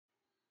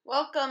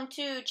Welcome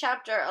to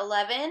chapter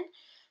 11.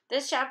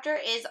 This chapter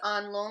is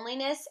on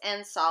loneliness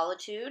and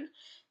solitude.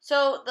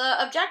 So,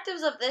 the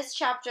objectives of this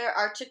chapter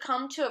are to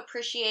come to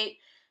appreciate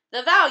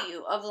the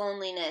value of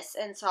loneliness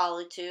and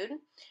solitude.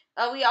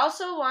 We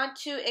also want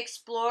to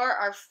explore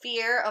our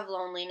fear of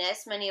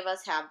loneliness. Many of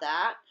us have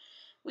that.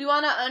 We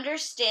want to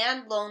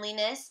understand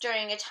loneliness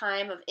during a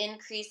time of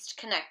increased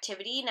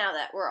connectivity now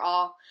that we're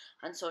all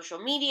on social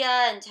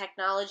media and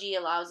technology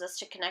allows us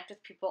to connect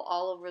with people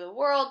all over the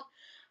world.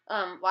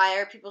 Why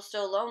are people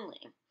still lonely?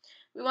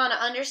 We want to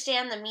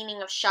understand the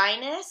meaning of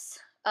shyness.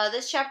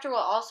 This chapter will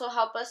also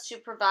help us to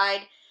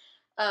provide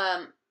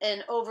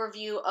an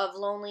overview of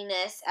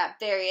loneliness at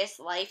various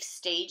life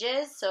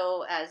stages.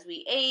 So, as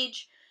we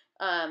age,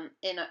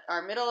 in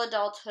our middle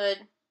adulthood.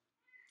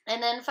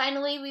 And then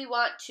finally, we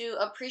want to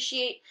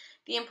appreciate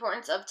the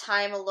importance of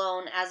time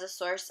alone as a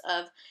source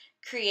of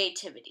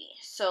creativity.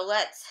 So,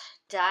 let's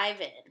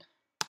dive in.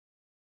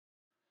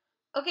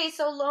 Okay,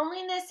 so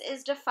loneliness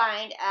is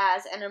defined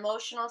as an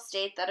emotional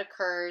state that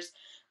occurs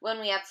when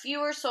we have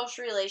fewer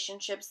social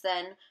relationships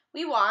than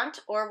we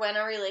want or when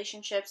our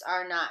relationships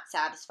are not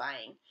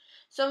satisfying.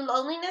 So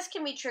loneliness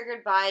can be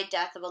triggered by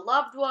death of a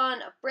loved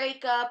one, a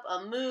breakup,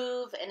 a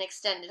move, an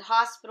extended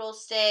hospital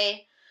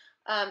stay.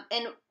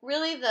 And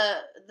really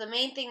the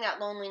main thing that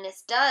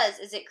loneliness does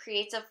is it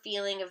creates a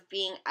feeling of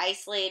being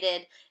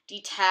isolated,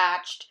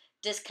 detached,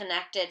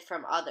 disconnected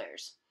from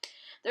others.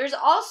 There's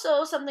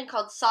also something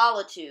called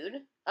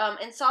solitude,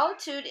 and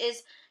solitude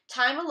is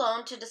time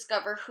alone to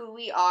discover who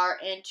we are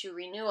and to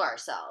renew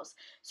ourselves.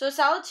 So,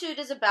 solitude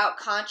is about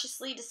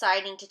consciously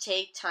deciding to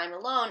take time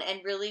alone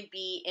and really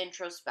be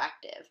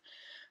introspective.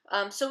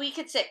 So, we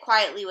could sit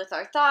quietly with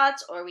our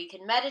thoughts or we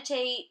can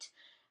meditate.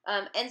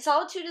 And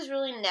solitude is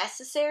really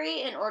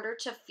necessary in order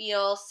to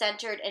feel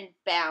centered and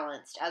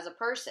balanced as a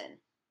person.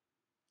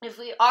 If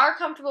we are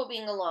comfortable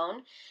being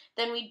alone,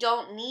 then we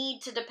don't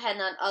need to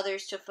depend on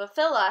others to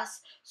fulfill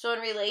us. So in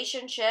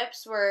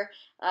relationships, we're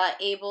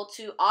able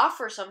to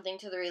offer something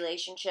to the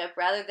relationship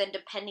rather than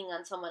depending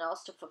on someone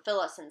else to fulfill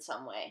us in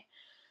some way.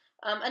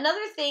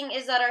 Another thing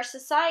is that our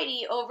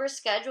society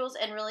overschedules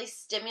and really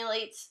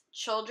stimulates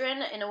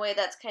children in a way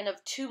that's kind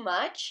of too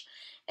much.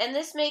 And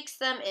this makes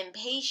them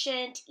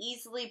impatient,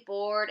 easily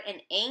bored, and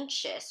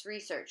anxious,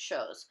 research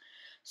shows.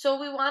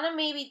 So we want to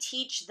maybe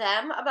teach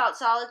them about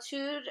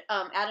solitude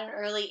at an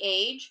early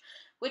age,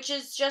 which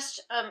is just,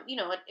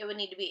 it would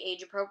need to be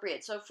age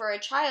appropriate. So for a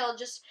child,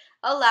 just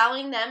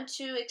allowing them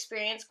to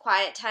experience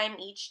quiet time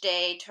each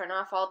day, turn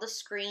off all the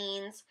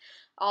screens,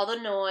 all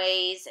the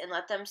noise, and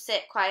let them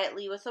sit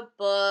quietly with a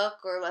book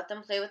or let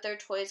them play with their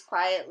toys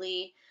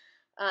quietly.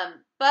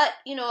 But,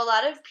 a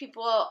lot of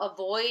people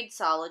avoid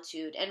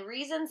solitude, and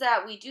reasons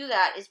that we do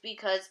that is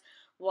because,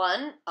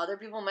 one, other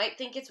people might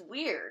think it's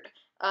weird.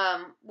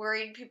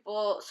 Worried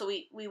people, so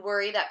we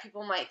worry that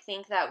people might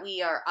think that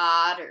we are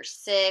odd or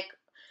sick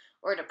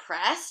or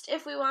depressed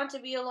if we want to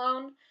be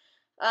alone.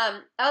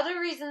 Other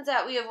reasons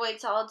that we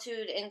avoid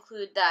solitude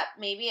include that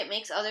maybe it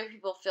makes other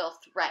people feel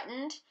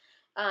threatened.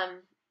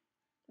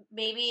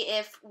 Maybe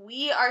if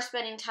we are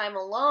spending time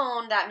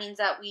alone, that means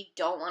that we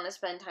don't want to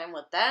spend time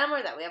with them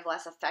or that we have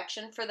less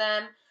affection for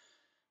them.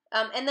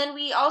 And then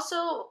we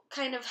also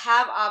kind of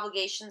have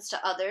obligations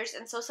to others,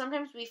 and so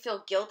sometimes we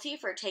feel guilty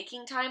for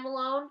taking time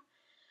alone.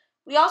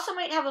 We also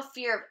might have a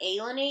fear of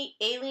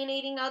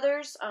alienating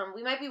others.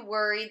 We might be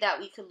worried that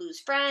we could lose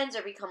friends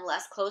or become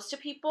less close to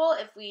people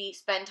if we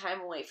spend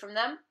time away from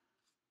them.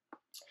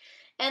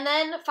 And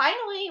then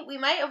finally, we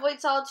might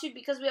avoid solitude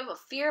because we have a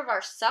fear of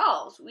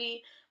ourselves.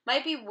 We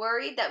might be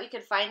worried that we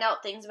could find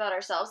out things about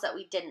ourselves that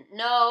we didn't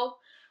know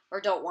or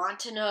don't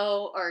want to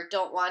know or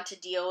don't want to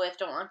deal with,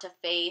 don't want to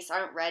face,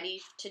 aren't ready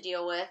to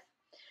deal with.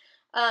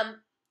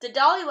 The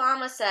Dalai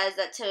Lama says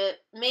that to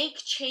make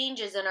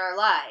changes in our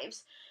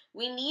lives,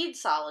 we need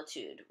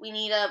solitude. We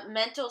need a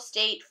mental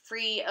state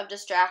free of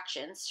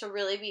distractions to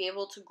really be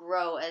able to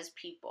grow as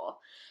people.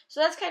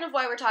 So that's kind of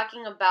why we're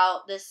talking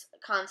about this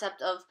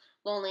concept of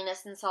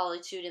loneliness and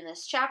solitude in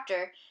this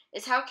chapter,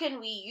 is how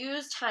can we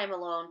use time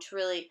alone to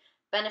really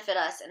benefit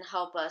us and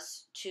help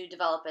us to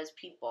develop as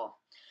people.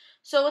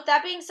 So with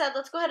that being said,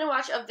 let's go ahead and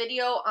watch a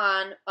video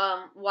on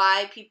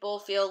why people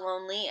feel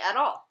lonely at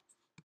all.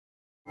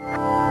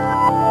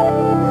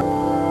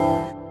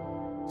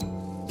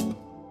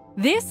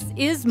 This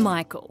is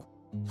Michael.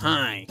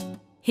 Hi.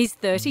 He's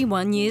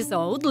 31 years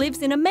old,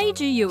 lives in a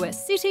major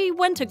US city,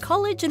 went to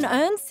college and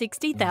earns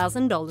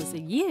 $60,000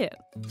 a year.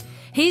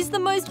 He's the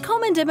most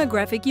common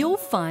demographic you'll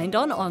find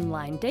on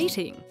online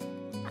dating.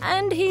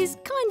 And he's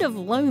kind of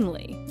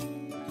lonely.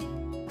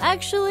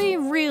 Actually,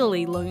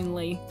 really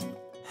lonely.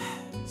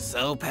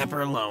 So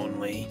pepper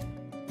lonely.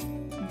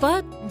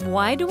 But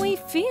why do we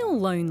feel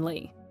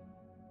lonely?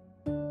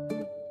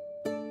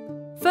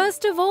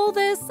 First of all,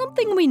 there's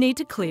something we need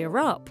to clear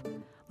up.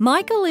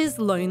 Michael is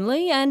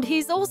lonely and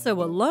he's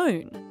also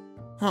alone.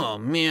 Oh,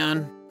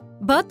 man.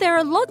 But there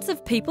are lots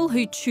of people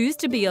who choose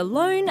to be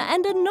alone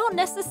and are not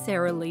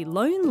necessarily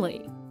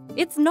lonely.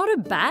 It's not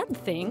a bad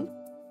thing.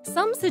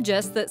 Some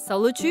suggest that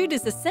solitude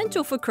is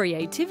essential for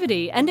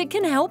creativity and it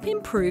can help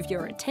improve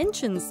your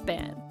attention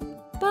span.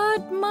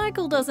 But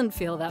Michael doesn't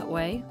feel that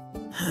way.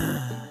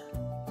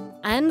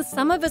 And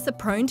some of us are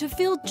prone to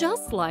feel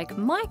just like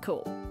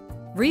Michael.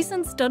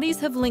 Recent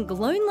studies have linked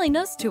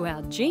loneliness to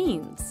our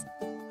genes.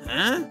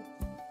 Huh?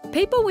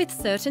 People with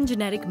certain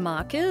genetic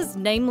markers,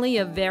 namely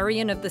a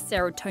variant of the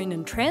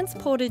serotonin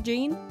transporter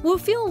gene, will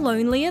feel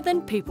lonelier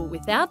than people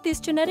without this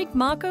genetic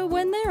marker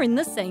when they're in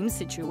the same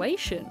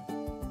situation.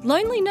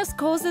 Loneliness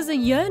causes a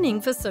yearning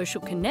for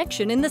social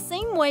connection in the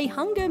same way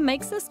hunger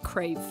makes us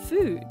crave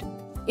food.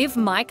 If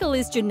Michael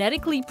is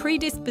genetically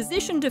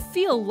predispositioned to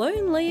feel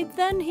lonely,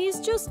 then he's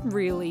just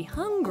really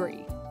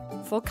hungry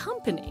for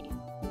company.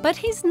 But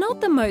he's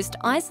not the most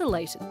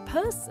isolated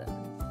person.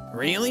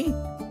 Really?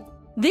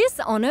 This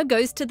honour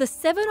goes to the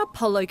 7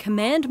 Apollo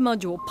Command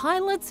Module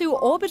pilots who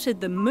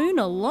orbited the moon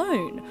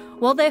alone,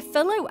 while their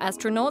fellow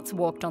astronauts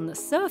walked on the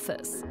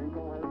surface.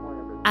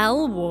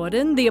 Al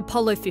Warden, the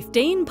Apollo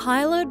 15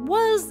 pilot,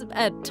 was,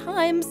 at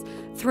times,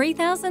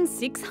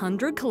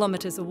 3,600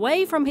 kilometres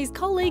away from his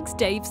colleagues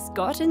Dave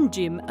Scott and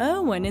Jim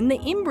Irwin in the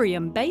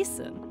Imbrium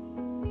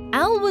Basin.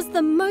 Al was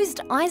the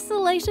most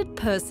isolated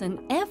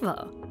person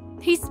ever.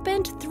 He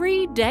spent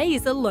 3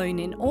 days alone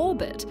in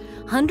orbit,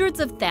 hundreds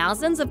of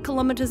thousands of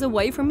kilometres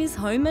away from his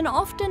home and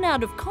often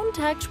out of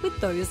contact with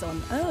those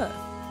on Earth.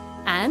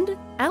 And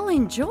Al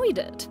enjoyed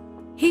it.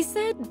 He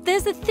said,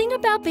 "There's a thing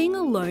about being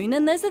alone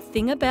and there's a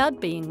thing about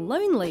being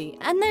lonely,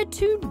 and they're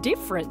two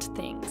different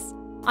things.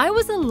 I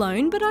was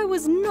alone, but I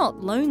was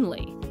not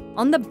lonely.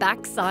 On the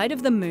backside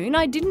of the moon,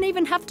 I didn't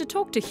even have to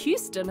talk to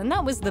Houston, and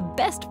that was the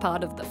best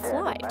part of the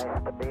flight."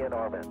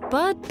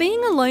 But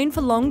being alone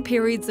for long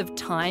periods of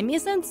time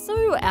isn't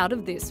so out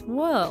of this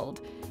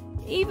world,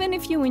 even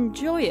if you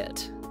enjoy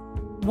it.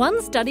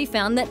 One study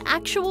found that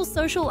actual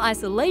social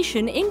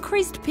isolation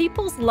increased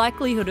people's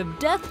likelihood of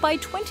death by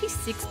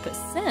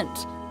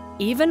 26%,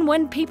 even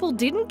when people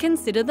didn't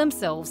consider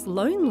themselves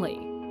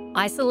lonely.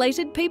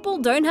 Isolated people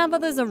don't have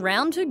others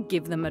around to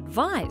give them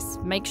advice,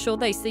 make sure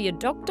they see a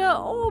doctor,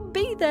 or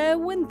be there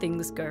when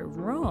things go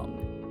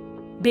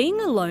wrong. Being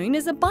alone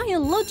is a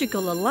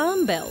biological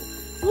alarm bell.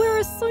 We're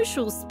a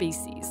social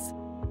species.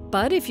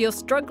 But if you're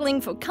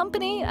struggling for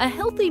company, a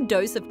healthy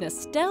dose of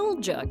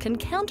nostalgia can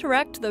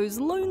counteract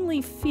those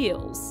lonely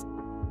feels.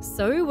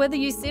 So whether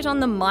you sit on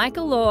the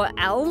Michael or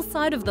Al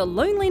side of the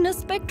loneliness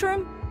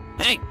spectrum,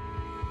 Hey!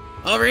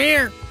 Over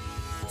here!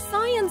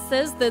 science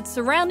says that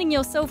surrounding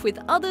yourself with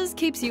others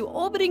keeps you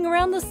orbiting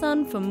around the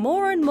sun for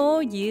more and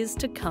more years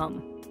to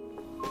come.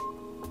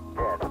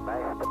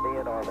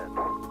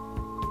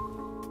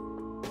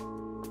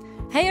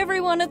 Hey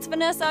everyone, it's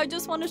Vanessa. I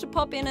just wanted to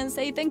pop in and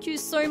say thank you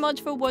so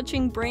much for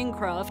watching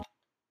Braincraft.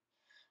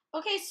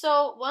 Okay,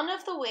 so one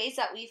of the ways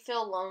that we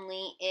feel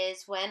lonely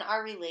is when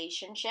our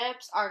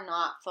relationships are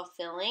not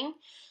fulfilling.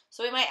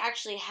 So we might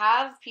actually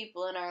have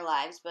people in our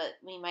lives, but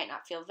we might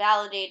not feel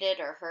validated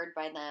or heard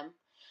by them.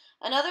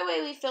 Another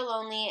way we feel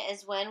lonely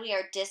is when we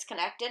are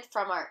disconnected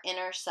from our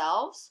inner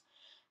selves.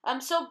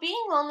 So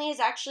being lonely is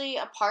actually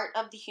a part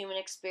of the human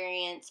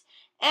experience,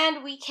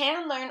 and we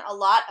can learn a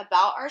lot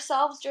about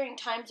ourselves during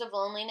times of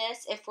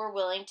loneliness if we're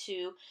willing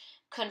to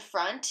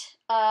confront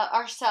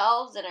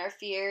ourselves and our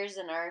fears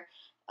and our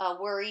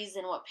worries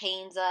and what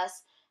pains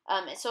us.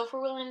 So if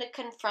we're willing to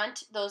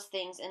confront those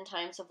things in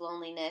times of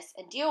loneliness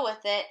and deal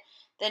with it,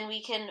 then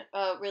we can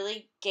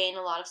really gain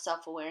a lot of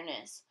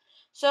self-awareness.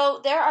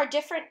 So there are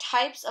different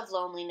types of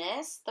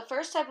loneliness. The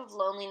first type of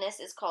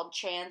loneliness is called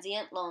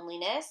transient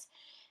loneliness.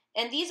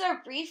 And these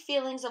are brief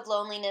feelings of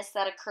loneliness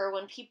that occur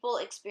when people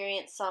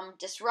experience some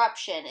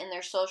disruption in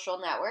their social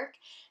network,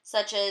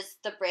 such as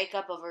the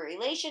breakup of a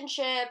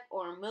relationship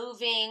or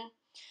moving.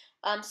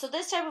 So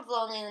this type of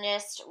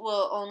loneliness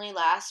will only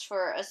last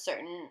for a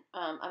certain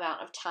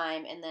amount of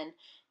time, and then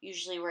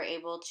usually we're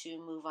able to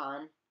move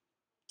on.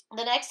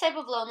 The next type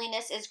of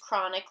loneliness is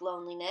chronic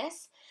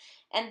loneliness.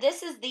 And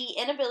this is the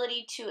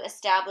inability to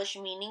establish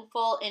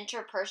meaningful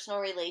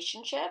interpersonal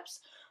relationships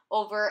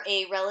over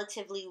a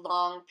relatively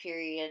long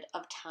period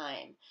of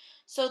time.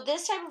 So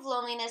this type of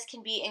loneliness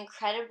can be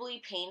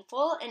incredibly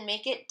painful and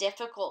make it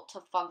difficult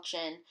to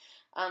function,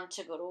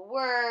 to go to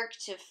work,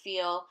 to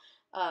feel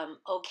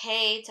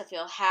okay, to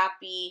feel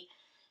happy.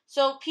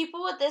 So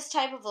people with this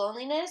type of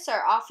loneliness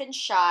are often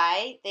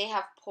shy, they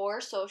have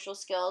poor social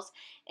skills,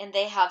 and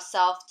they have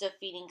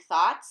self-defeating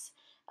thoughts.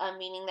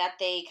 Meaning that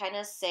they kind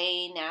of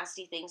say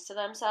nasty things to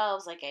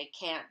themselves, like I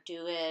can't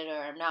do it,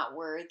 or I'm not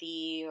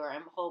worthy, or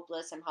I'm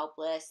hopeless, I'm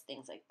helpless,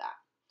 things like that.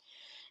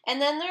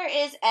 And then there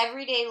is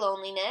everyday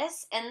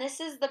loneliness, and this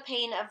is the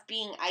pain of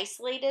being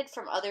isolated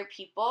from other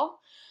people.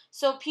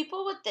 So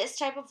people with this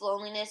type of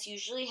loneliness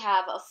usually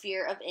have a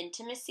fear of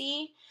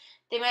intimacy.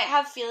 They might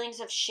have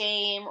feelings of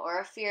shame, or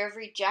a fear of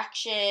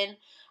rejection,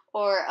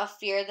 or a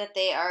fear that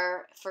they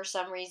are, for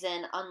some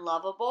reason,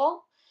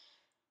 unlovable.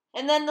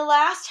 And then the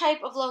last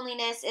type of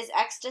loneliness is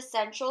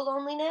existential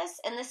loneliness,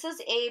 and this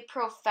is a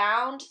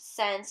profound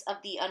sense of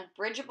the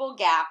unbridgeable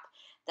gap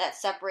that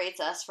separates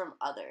us from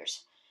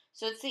others.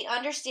 So it's the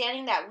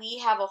understanding that we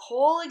have a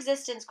whole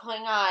existence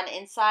going on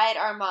inside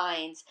our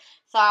minds,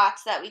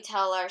 thoughts that we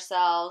tell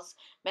ourselves,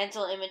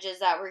 mental images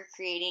that we're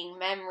creating,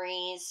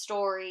 memories,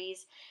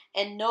 stories,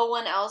 and no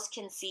one else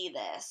can see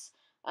this.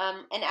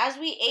 And as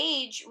we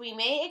age, we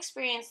may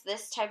experience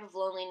this type of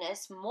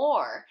loneliness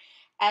more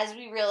as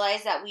we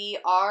realize that we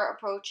are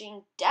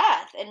approaching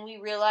death and we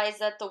realize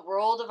that the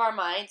world of our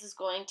minds is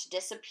going to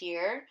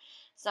disappear.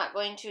 It's not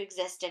going to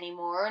exist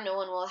anymore. No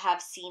one will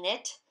have seen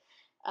it,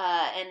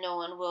 and no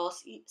one will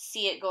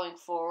see it going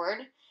forward.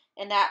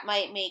 And that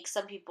might make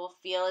some people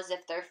feel as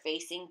if they're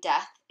facing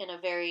death in a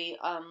very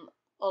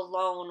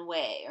alone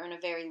way or in a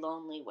very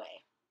lonely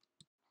way.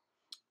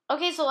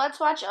 Okay, so let's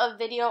watch a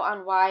video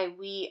on why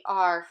we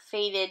are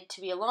fated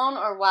to be alone,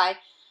 or why,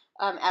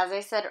 as I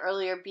said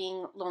earlier,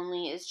 being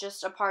lonely is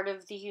just a part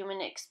of the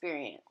human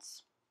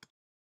experience.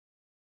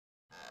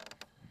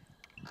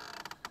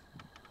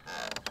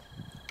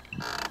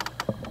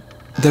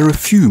 There are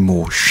few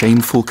more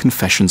shameful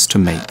confessions to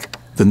make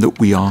than that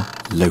we are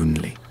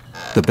lonely.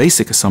 The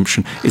basic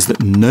assumption is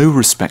that no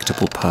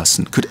respectable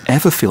person could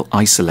ever feel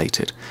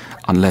isolated,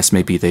 unless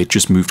maybe they'd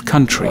just moved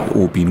country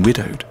or been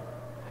widowed.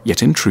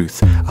 Yet in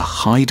truth, a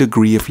high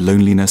degree of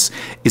loneliness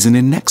is an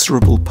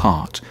inexorable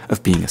part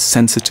of being a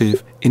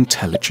sensitive,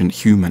 intelligent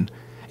human.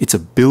 It's a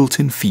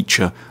built-in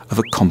feature of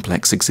a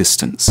complex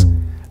existence.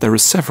 There are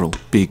several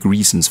big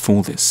reasons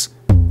for this.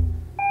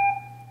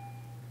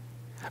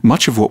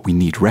 Much of what we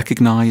need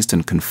recognized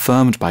and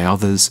confirmed by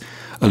others,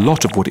 a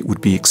lot of what it would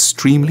be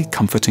extremely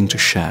comforting to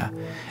share,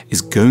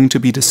 is going to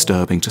be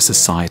disturbing to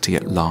society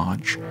at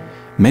large.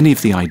 Many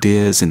of the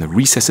ideas in the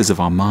recesses of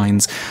our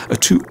minds are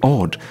too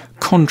odd,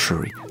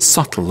 contrary,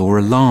 subtle, or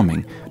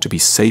alarming to be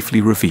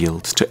safely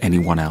revealed to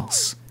anyone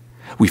else.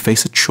 We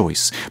face a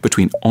choice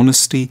between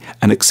honesty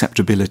and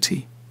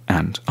acceptability,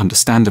 and,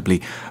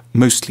 understandably,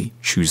 mostly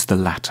choose the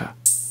latter.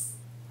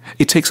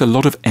 It takes a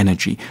lot of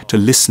energy to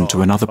listen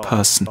to another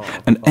person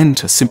and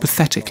enter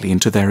sympathetically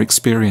into their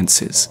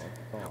experiences.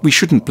 We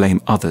shouldn't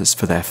blame others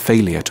for their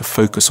failure to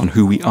focus on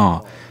who we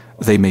are.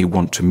 They may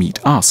want to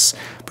meet us,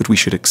 but we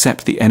should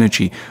accept the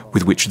energy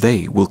with which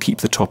they will keep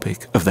the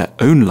topic of their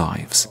own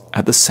lives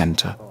at the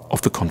center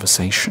of the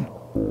conversation.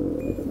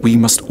 We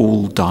must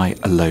all die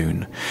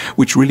alone,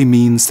 which really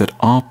means that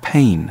our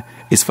pain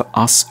is for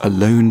us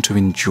alone to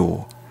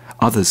endure.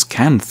 Others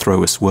can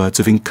throw us words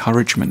of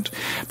encouragement,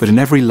 but in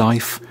every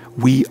life,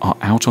 we are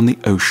out on the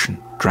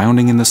ocean,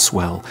 drowning in the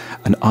swell,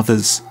 and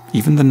others,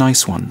 even the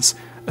nice ones,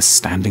 are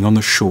standing on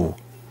the shore,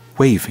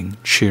 waving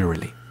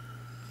cheerily.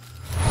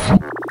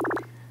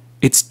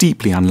 It's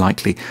deeply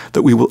unlikely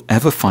that we will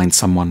ever find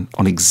someone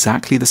on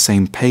exactly the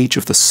same page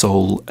of the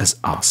soul as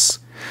us.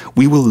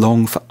 We will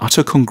long for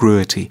utter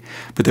congruity,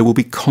 but there will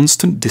be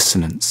constant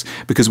dissonance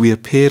because we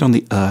appeared on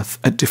the earth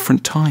at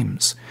different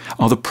times,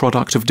 are the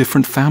product of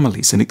different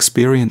families and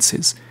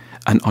experiences,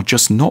 and are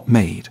just not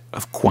made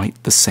of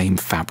quite the same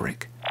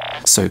fabric.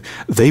 So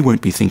they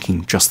won't be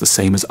thinking just the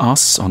same as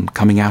us on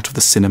coming out of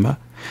the cinema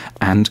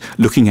and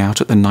looking out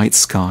at the night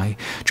sky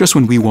just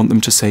when we want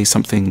them to say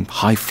something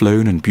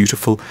high-flown and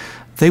beautiful.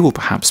 They will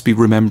perhaps be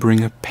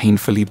remembering a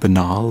painfully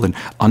banal and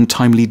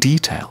untimely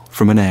detail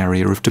from an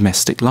area of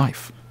domestic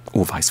life,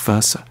 or vice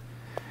versa.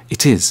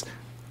 It is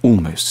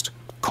almost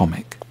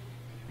comic.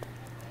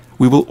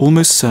 We will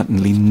almost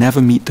certainly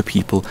never meet the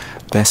people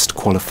best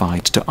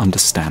qualified to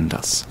understand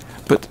us,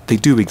 but they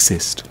do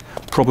exist.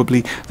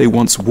 Probably they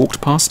once walked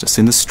past us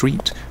in the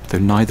street, though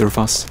neither of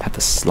us had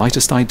the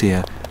slightest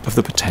idea of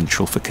the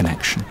potential for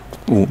connection.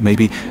 Or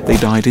maybe they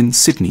died in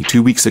Sydney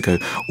 2 weeks ago,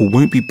 or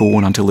won't be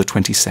born until the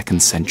 22nd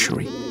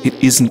century. It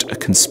isn't a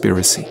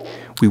conspiracy.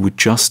 We would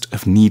just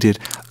have needed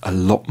a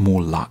lot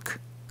more luck.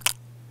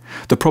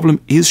 The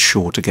problem is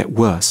sure to get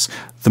worse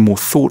the more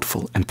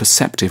thoughtful and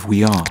perceptive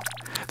we are.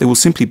 There will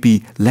simply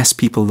be less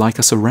people like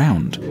us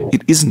around.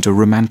 It isn't a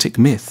romantic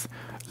myth.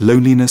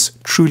 Loneliness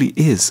truly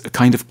is a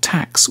kind of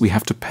tax we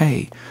have to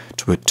pay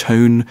to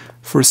atone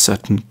for a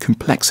certain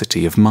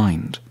complexity of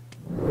mind.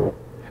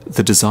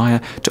 The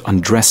desire to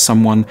undress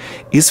someone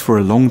is for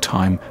a long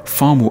time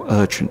far more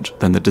urgent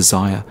than the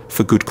desire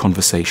for good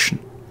conversation.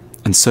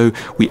 And so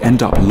we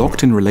end up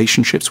locked in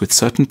relationships with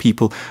certain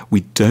people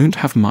we don't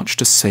have much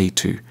to say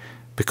to,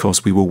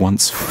 because we were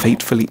once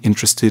fatefully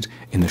interested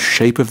in the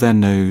shape of their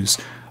nose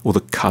or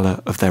the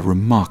colour of their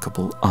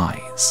remarkable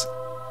eyes.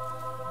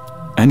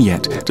 And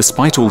yet,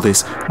 despite all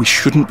this, we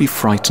shouldn't be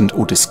frightened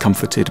or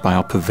discomforted by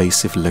our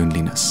pervasive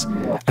loneliness.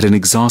 At an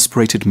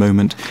exasperated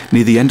moment,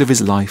 near the end of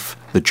his life,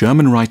 the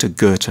German writer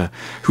Goethe,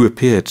 who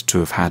appeared to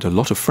have had a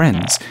lot of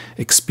friends,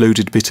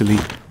 exploded bitterly,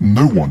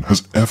 "No one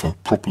has ever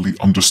properly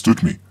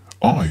understood me.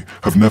 I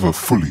have never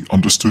fully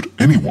understood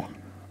anyone.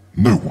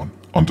 No one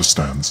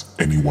understands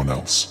anyone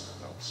else."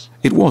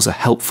 It was a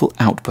helpful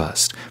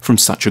outburst from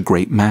such a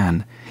great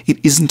man. It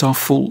isn't our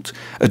fault.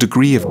 A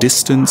degree of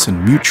distance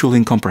and mutual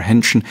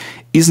incomprehension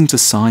isn't a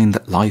sign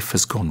that life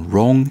has gone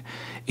wrong.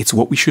 It's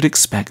what we should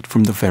expect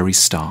from the very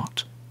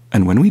start.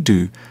 And when we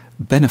do,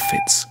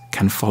 benefits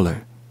can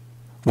follow.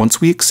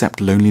 Once we accept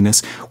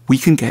loneliness, we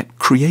can get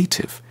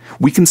creative.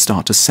 We can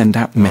start to send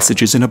out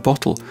messages in a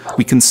bottle.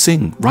 We can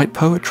sing, write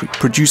poetry,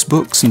 produce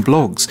books and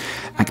blogs,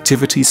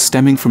 activities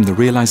stemming from the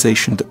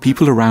realization that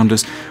people around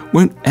us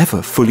won't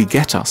ever fully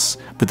get us,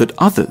 but that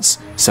others,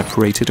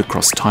 separated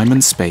across time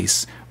and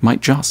space,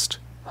 might just.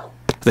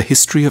 The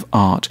history of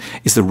art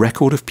is the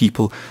record of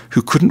people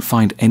who couldn't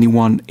find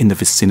anyone in the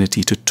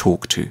vicinity to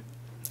talk to.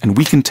 And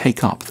we can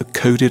take up the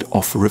coded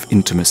offer of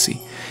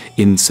intimacy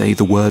in, say,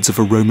 the words of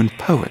a Roman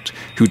poet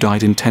who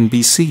died in 10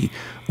 BC,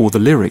 or the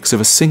lyrics of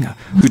a singer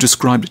who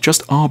described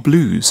just our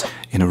blues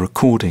in a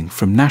recording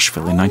from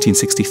Nashville in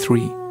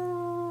 1963.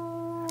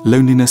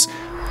 Loneliness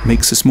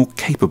makes us more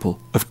capable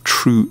of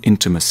true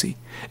intimacy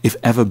if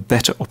ever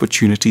better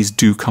opportunities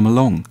do come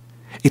along.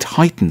 It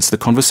heightens the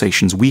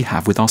conversations we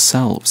have with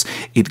ourselves.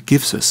 It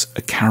gives us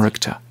a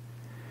character.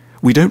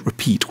 We don't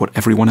repeat what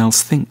everyone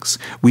else thinks.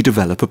 We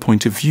develop a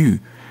point of view.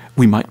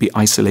 We might be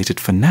isolated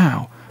for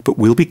now, but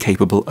we'll be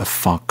capable of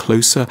far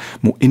closer,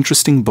 more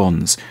interesting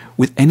bonds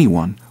with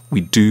anyone we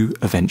do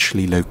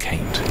eventually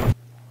locate.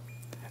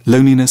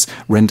 Loneliness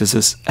renders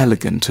us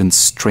elegant and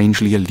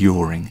strangely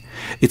alluring.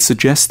 It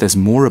suggests there's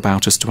more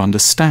about us to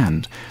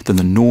understand than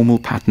the normal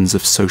patterns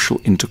of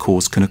social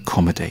intercourse can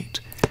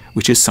accommodate,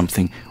 which is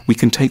something we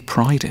can take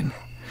pride in.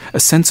 A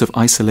sense of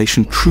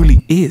isolation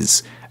truly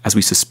is, as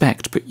we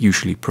suspect but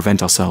usually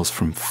prevent ourselves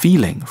from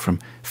feeling from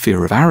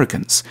fear of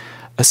arrogance,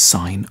 a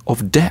sign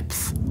of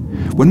depth.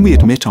 When we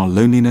admit our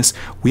loneliness,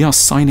 we are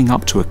signing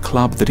up to a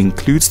club that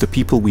includes the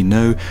people we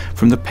know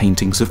from the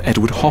paintings of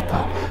Edward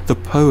Hopper, the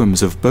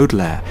poems of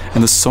Baudelaire,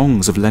 and the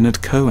songs of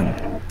Leonard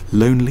Cohen.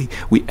 Lonely,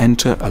 we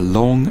enter a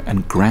long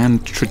and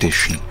grand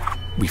tradition.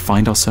 We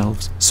find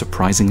ourselves,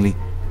 surprisingly,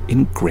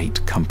 in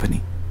great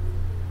company.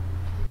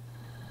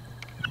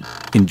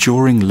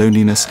 Enduring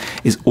loneliness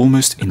is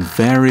almost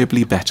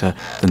invariably better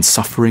than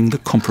suffering the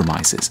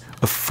compromises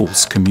of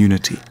false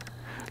community.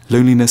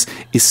 Loneliness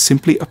is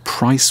simply a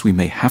price we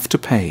may have to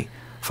pay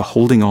for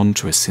holding on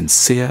to a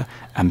sincere,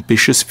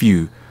 ambitious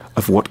view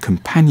of what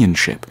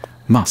companionship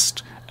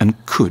must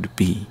and could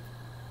be.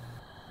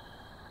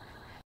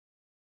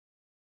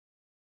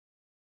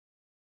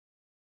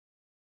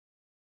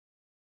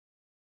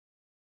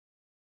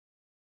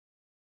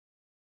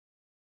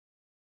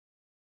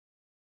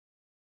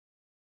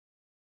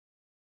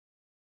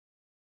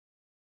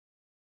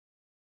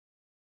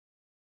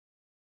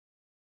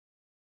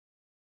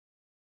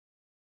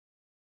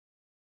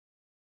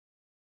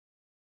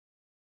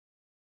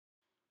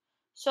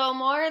 So,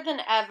 more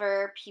than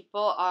ever,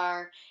 people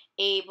are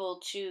able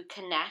to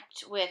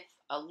connect with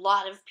a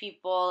lot of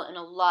people in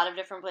a lot of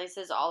different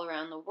places all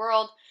around the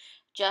world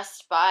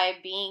just by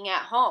being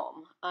at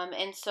home.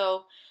 And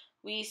so,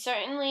 we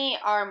certainly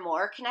are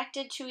more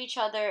connected to each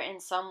other in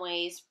some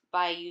ways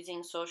by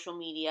using social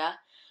media.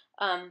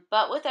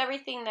 But with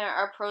everything, there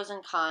are pros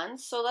and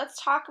cons. So,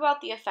 let's talk about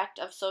the effect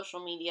of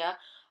social media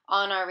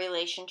on our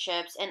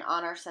relationships and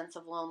on our sense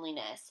of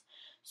loneliness.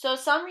 So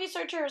some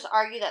researchers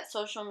argue that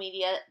social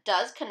media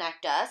does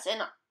connect us,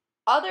 and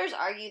others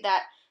argue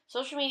that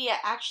social media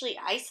actually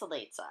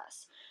isolates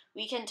us.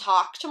 We can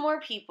talk to more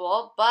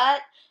people,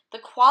 but the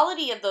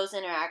quality of those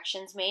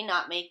interactions may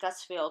not make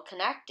us feel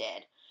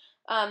connected.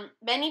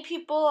 Many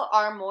people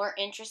are more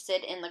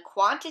interested in the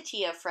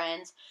quantity of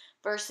friends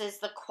versus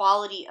the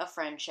quality of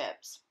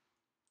friendships.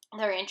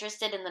 They're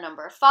interested in the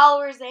number of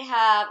followers they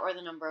have or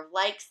the number of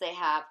likes they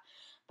have,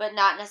 but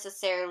not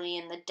necessarily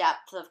in the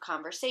depth of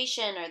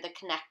conversation or the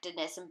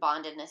connectedness and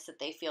bondedness that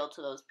they feel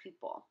to those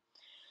people.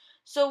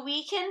 So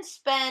we can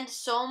spend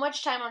so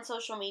much time on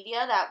social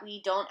media that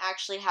we don't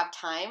actually have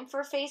time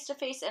for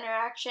face-to-face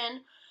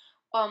interaction.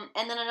 And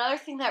then another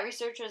thing that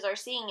researchers are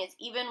seeing is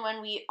even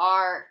when we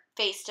are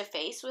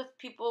face-to-face with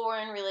people we're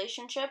in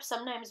relationships,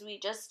 sometimes we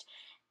just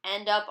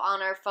end up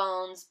on our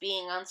phones,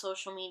 being on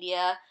social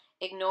media,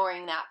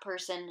 ignoring that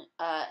person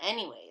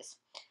anyways.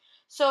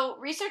 So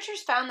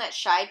researchers found that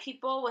shy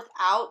people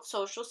without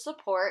social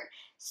support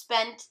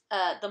spent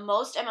the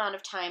most amount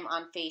of time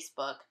on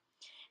Facebook.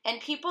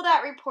 And people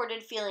that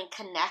reported feeling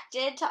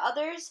connected to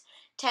others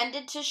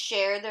tended to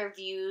share their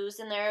views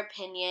and their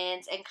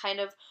opinions and kind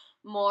of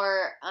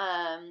more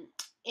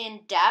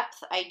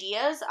in-depth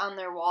ideas on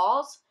their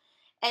walls.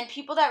 And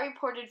people that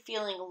reported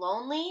feeling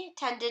lonely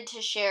tended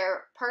to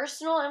share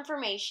personal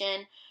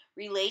information,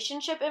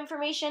 relationship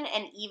information,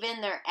 and even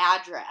their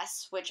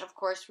address, which of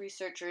course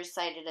researchers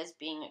cited as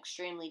being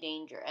extremely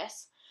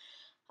dangerous.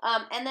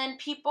 And then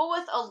people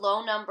with a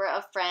low number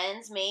of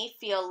friends may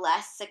feel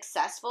less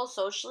successful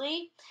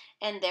socially,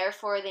 and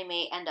therefore they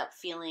may end up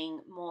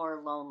feeling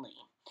more lonely.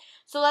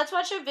 So let's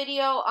watch a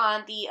video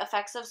on the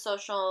effects of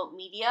social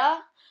media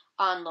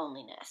on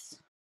loneliness.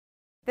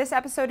 This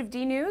episode of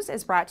D News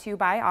is brought to you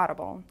by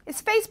Audible.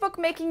 Is Facebook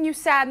making you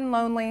sad and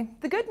lonely?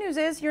 The good news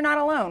is you're not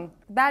alone.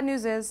 The bad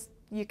news is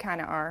you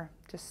kind of are,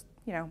 just,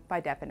 by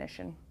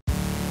definition.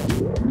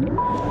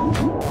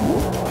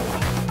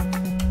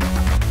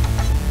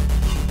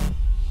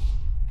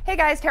 Hey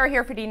guys, Tara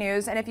here for D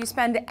News, and if you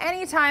spend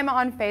any time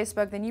on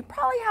Facebook, then you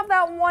probably have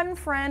that one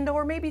friend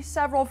or maybe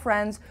several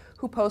friends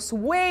who posts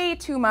way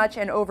too much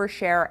and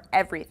overshare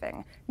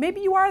everything.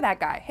 Maybe you are that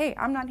guy. Hey,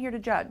 I'm not here to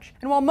judge.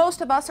 And while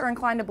most of us are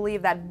inclined to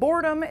believe that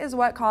boredom is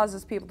what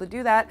causes people to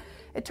do that,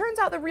 it turns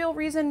out the real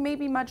reason may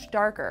be much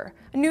darker.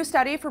 A new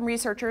study from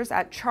researchers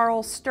at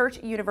Charles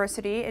Sturt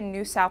University in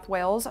New South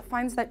Wales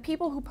finds that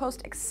people who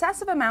post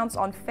excessive amounts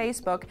on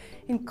Facebook,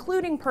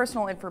 including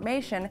personal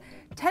information,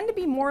 tend to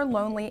be more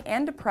lonely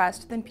and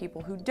depressed than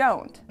people who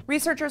don't.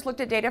 Researchers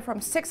looked at data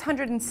from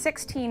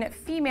 616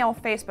 female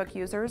Facebook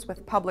users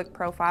with public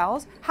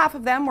profiles. Half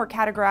of them were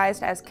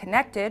categorized as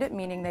connected,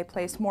 meaning they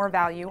placed more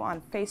value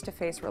on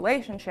face-to-face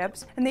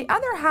relationships, and the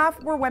other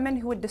half were women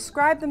who would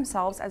describe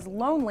themselves as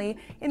lonely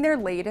in their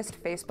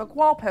latest Facebook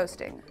wall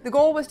posting. The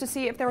goal was to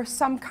see if there was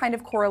some kind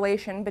of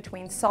correlation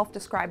between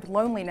self-described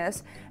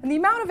loneliness and the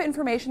amount of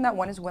information that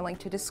one is willing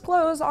to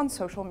disclose on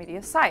social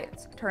media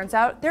sites. Turns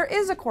out there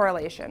is a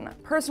correlation.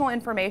 Personal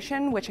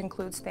information, which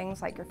includes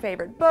things like your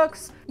favorite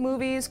books,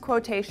 movies,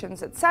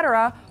 quotations,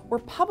 etc., were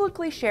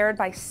publicly shared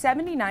by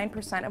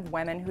 79% of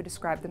women who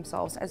described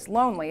themselves as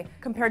lonely,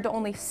 compared to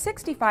only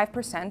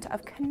 65%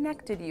 of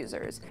connected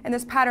users. And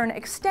this pattern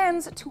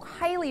extends to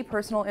highly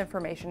personal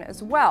information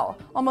as well.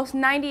 Almost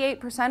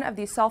 98% of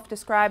these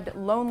self-described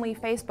lonely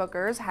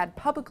Facebookers had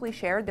publicly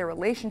shared their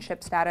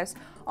relationship status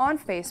on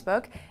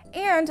Facebook,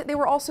 and they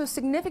were also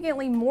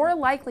significantly more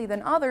likely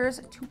than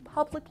others to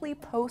publicly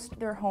post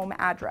their home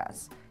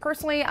address.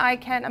 Personally, I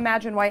can't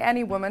imagine why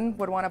any woman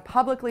would want to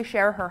publicly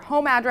share her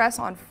home address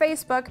on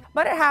Facebook,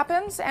 but it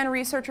happens, and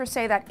researchers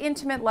say that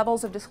intimate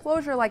levels of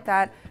disclosure like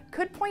that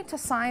could point to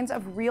signs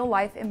of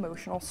real-life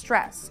emotional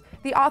stress.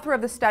 The author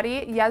of the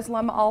study,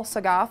 Yeslam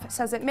Al-Sagaf,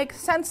 says it makes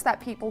sense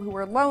that people who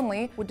are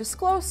lonely would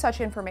disclose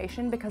such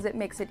information because it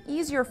makes it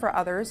easier for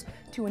others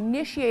to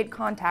initiate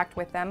contact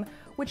with them,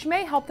 which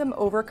may help them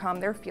overcome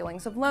their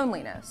feelings of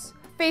loneliness.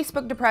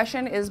 Facebook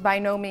depression is by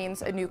no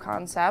means a new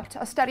concept.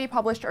 A study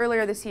published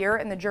earlier this year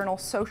in the journal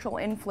Social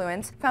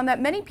Influence found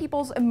that many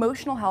people's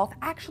emotional health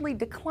actually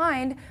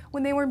declined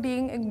when they were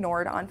being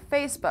ignored on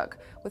Facebook,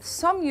 with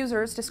some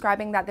users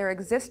describing that their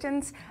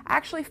existence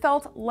actually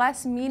felt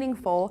less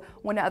meaningful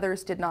when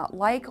others did not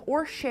like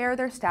or share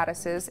their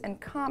statuses and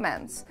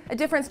comments. A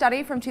different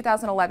study from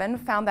 2011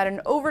 found that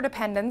an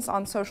overdependence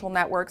on social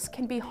networks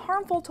can be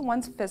harmful to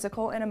one's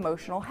physical and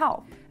emotional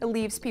health. It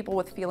leaves people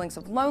with feelings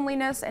of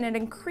loneliness, and it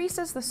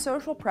increases the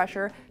social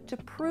pressure to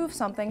prove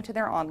something to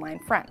their online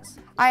friends.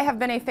 I have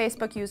been a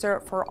Facebook user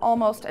for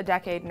almost a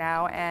decade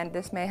now, and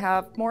this may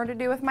have more to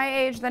do with my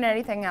age than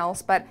anything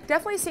else, but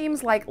definitely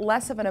seems like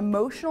less of an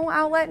emotional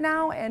outlet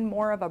now and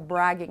more of a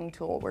bragging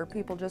tool where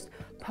people just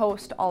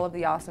post all of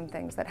the awesome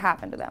things that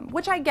happen to them,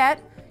 which I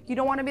get. You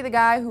don't want to be the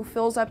guy who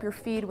fills up your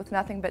feed with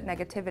nothing but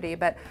negativity,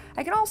 but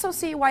I can also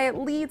see why it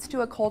leads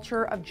to a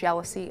culture of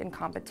jealousy and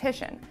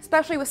competition.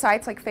 Especially with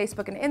sites like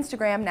Facebook and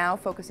Instagram now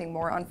focusing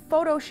more on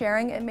photo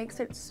sharing, it makes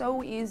it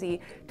so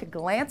easy to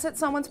glance at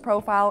someone's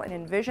profile and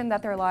envision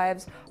that their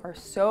lives are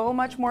so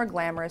much more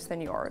glamorous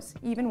than yours,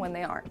 even when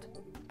they aren't.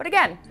 But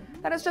again,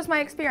 that is just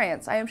my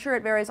experience. I am sure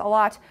it varies a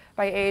lot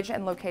by age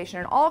and location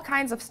and all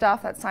kinds of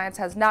stuff that science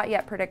has not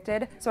yet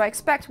predicted, so I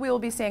expect we will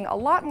be seeing a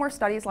lot more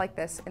studies like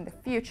this in the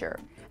future.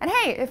 And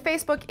hey, if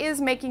Facebook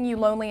is making you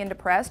lonely and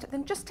depressed,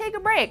 then just take a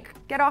break.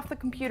 Get off the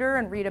computer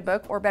and read a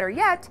book, or better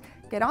yet,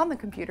 get on the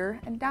computer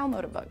and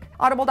download a book.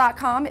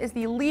 Audible.com is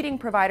the leading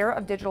provider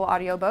of digital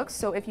audiobooks,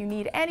 so if you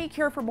need any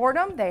cure for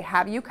boredom, they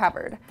have you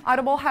covered.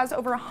 Audible has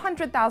over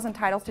 100,000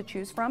 titles to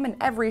choose from in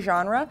every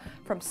genre,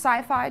 from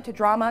sci-fi to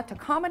drama to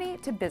comedy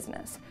to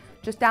business.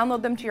 Just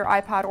download them to your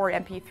iPod or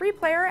MP3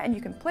 player and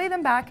you can play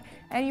them back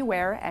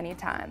anywhere,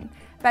 anytime.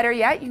 Better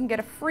yet, you can get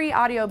a free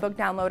audiobook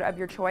download of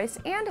your choice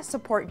and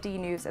support D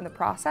News in the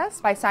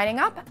process by signing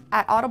up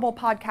at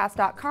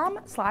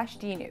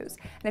audiblepodcast.com/dnews.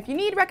 And if you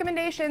need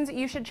recommendations,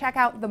 you should check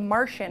out The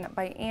Martian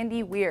by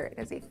Andy Weir. It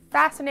is a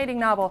fascinating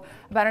novel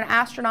about an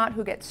astronaut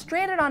who gets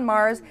stranded on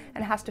Mars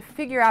and has to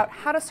figure out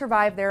how to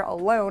survive there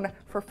alone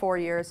for 4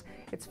 years.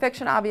 It's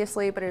fiction,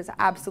 obviously, but it is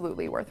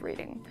absolutely worth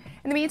reading.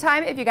 In the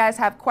meantime, if you guys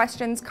have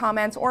questions,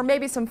 comments, or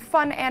maybe some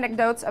fun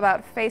anecdotes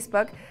about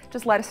Facebook,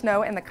 just let us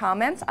know in the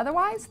comments.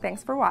 Otherwise,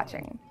 thanks for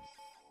watching.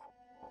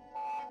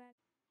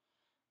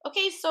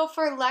 Okay, so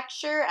for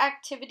lecture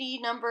activity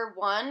number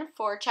 1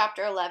 for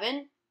chapter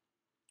 11,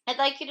 I'd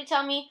like you to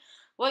tell me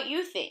what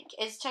you think.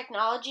 Is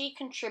technology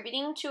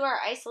contributing to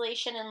our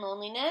isolation and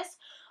loneliness,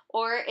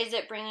 or is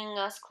it bringing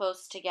us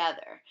closer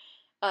together?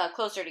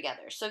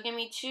 So give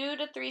me 2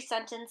 to 3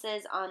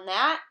 sentences on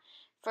that.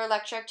 For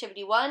lecture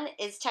activity 1,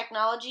 is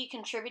technology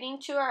contributing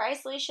to our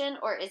isolation,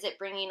 or is it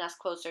bringing us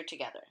closer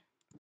together?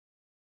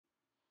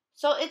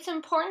 So it's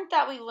important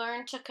that we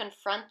learn to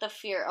confront the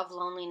fear of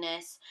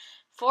loneliness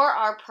for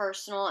our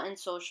personal and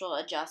social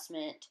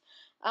adjustment.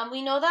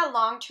 We know that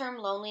long-term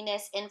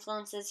loneliness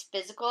influences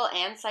physical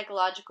and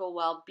psychological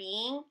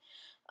well-being.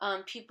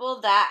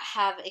 People that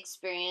have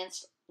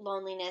experienced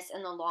loneliness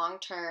in the long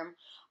term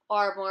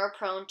are more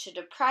prone to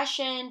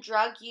depression,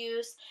 drug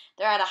use.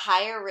 They're at a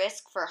higher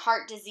risk for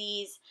heart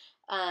disease,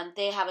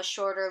 They have a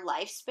shorter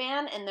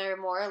lifespan, and they're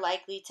more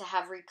likely to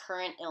have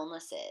recurrent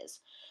illnesses.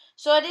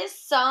 So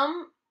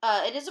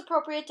it is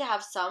appropriate to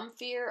have some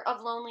fear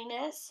of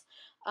loneliness,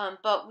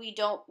 but we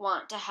don't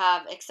want to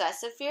have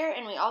excessive fear,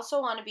 and we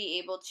also want to be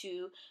able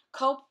to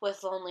cope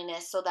with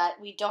loneliness so that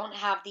we don't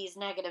have these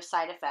negative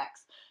side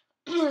effects.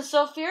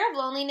 So fear of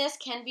loneliness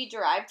can be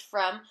derived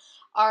from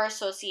our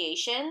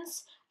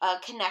associations,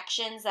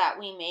 connections that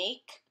we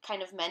make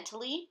kind of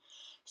mentally.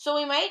 So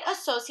we might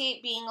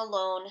associate being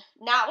alone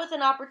not with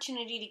an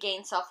opportunity to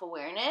gain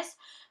self-awareness,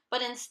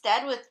 but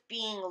instead with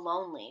being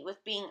lonely,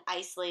 with being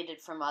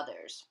isolated from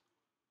others.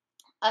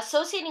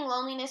 Associating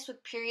loneliness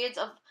with periods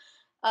of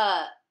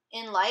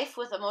in life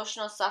with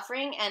emotional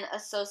suffering and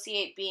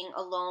associate being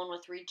alone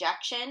with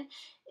rejection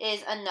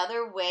is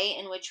another way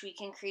in which we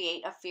can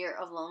create a fear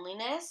of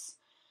loneliness.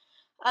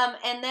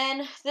 And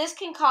then this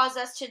can cause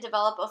us to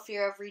develop a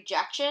fear of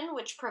rejection,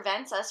 which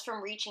prevents us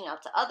from reaching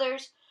out to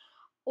others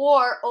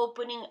or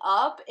opening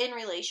up in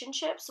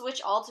relationships,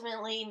 which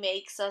ultimately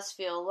makes us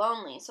feel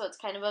lonely. So it's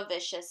kind of a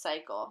vicious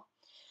cycle.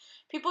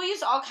 People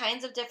use all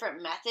kinds of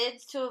different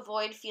methods to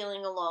avoid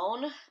feeling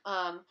alone.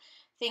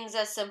 Things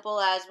as simple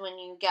as when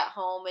you get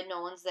home and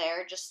no one's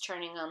there, just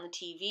turning on the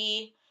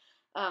TV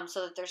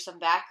so that there's some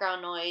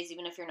background noise,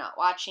 even if you're not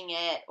watching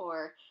it,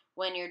 or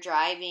when you're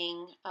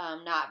driving,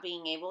 not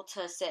being able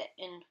to sit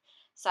in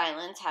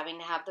silence, having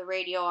to have the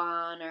radio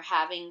on, or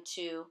having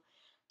to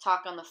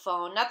talk on the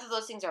phone. Not that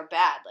those things are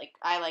bad. Like,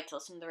 I like to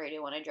listen to the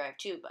radio when I drive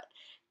too, but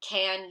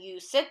can you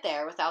sit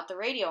there without the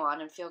radio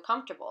on and feel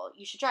comfortable?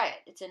 You should try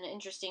it. It's an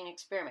interesting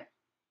experiment.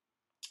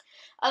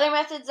 Other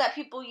methods that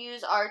people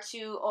use are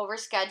to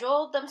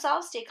overschedule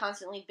themselves, stay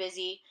constantly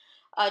busy,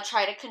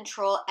 try to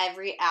control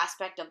every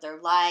aspect of their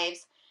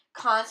lives,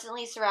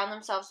 constantly surround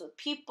themselves with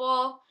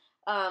people.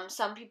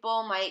 Some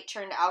people might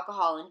turn to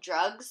alcohol and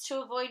drugs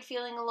to avoid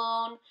feeling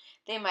alone.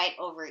 They might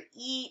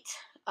overeat,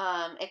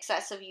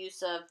 excessive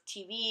use of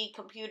TV,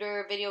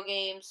 computer, video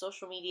games,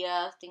 social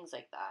media, things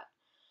like that.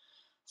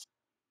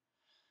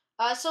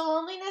 So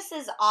loneliness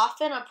is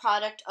often a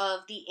product of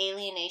the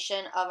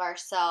alienation of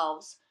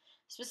ourselves,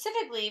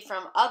 specifically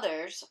from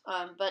others,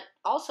 but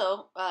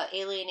also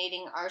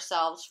alienating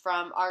ourselves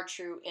from our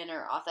true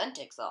inner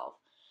authentic self.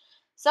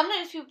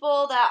 Sometimes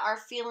people that are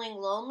feeling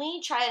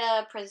lonely try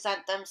to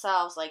present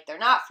themselves like they're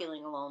not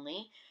feeling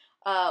lonely,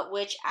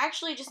 which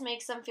actually just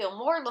makes them feel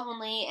more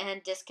lonely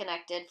and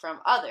disconnected from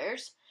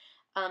others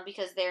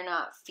because they're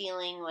not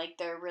feeling like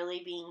they're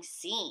really being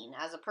seen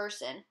as a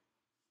person.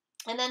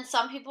 And then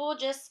some people will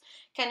just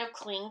kind of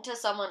cling to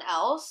someone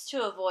else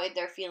to avoid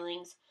their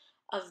feelings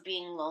of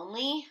being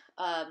lonely.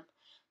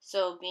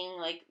 So being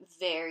like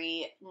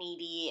very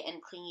needy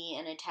and clingy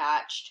and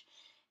attached.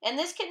 And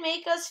this can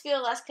make us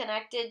feel less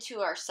connected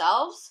to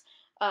ourselves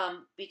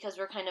because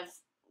we're kind of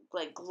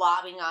like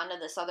globbing onto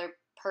this other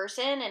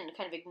person and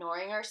kind of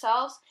ignoring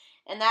ourselves.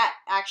 And that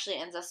actually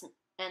ends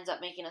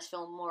up making us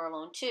feel more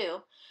alone too.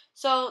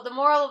 So the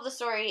moral of the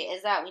story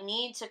is that we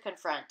need to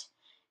confront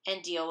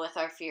and deal with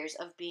our fears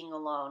of being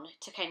alone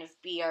to kind of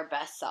be our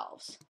best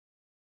selves.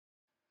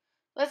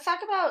 Let's talk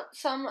about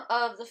some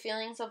of the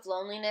feelings of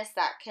loneliness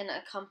that can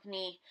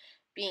accompany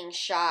being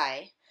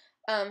shy.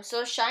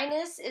 So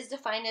shyness is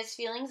defined as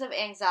feelings of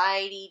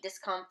anxiety,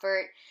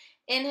 discomfort,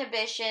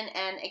 inhibition,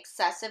 and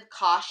excessive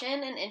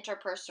caution in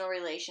interpersonal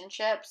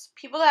relationships.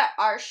 People that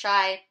are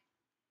shy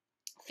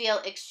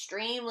feel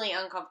extremely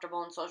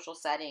uncomfortable in social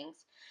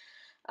settings.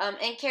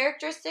 And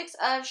characteristics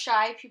of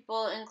shy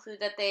people include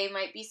that they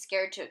might be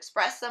scared to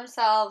express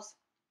themselves,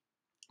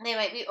 they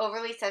might be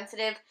overly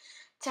sensitive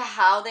to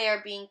how they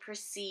are being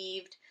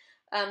perceived,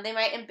 they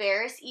might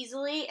embarrass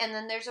easily, and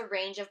then there's a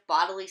range of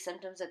bodily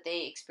symptoms that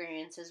they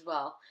experience as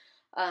well.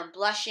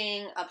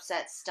 Blushing,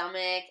 upset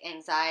stomach,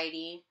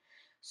 anxiety.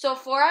 So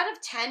 4 out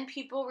of 10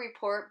 people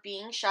report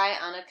being shy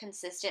on a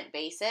consistent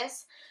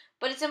basis,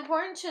 but it's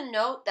important to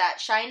note that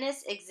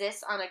shyness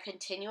exists on a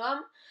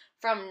continuum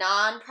from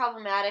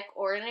non-problematic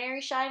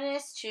ordinary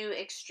shyness to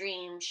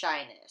extreme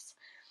shyness.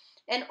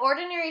 And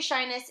ordinary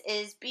shyness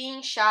is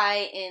being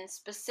shy in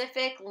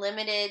specific,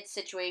 limited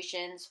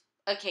situations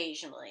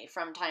occasionally,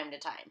 from time to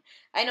time.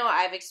 I know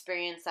I've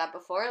experienced that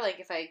before. Like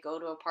if I go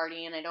to a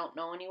party and I don't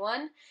know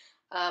anyone,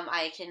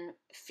 I can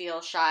feel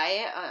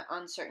shy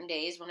on certain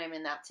days when I'm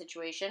in that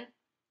situation.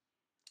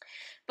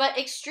 But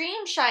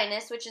extreme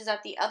shyness, which is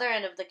at the other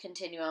end of the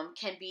continuum,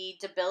 can be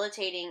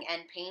debilitating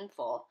and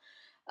painful.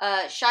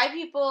 Shy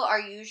people are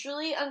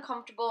usually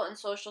uncomfortable in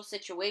social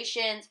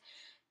situations.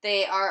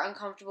 They are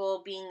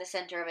uncomfortable being the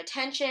center of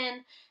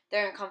attention.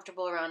 They're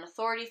uncomfortable around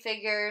authority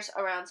figures,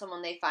 around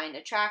someone they find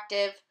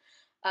attractive.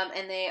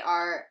 And they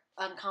are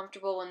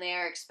uncomfortable when they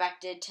are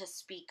expected to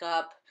speak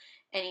up.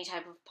 Any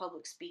type of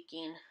public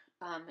speaking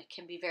it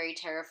can be very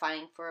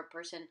terrifying for a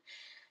person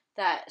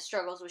that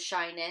struggles with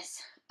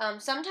shyness.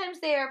 Sometimes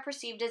they are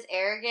perceived as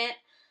arrogant,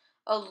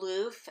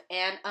 aloof,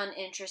 and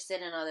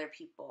uninterested in other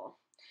people.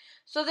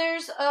 So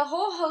there's a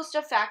whole host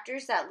of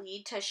factors that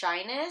lead to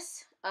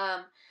shyness.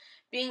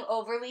 Being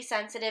overly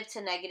sensitive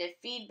to negative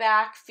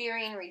feedback,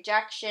 fearing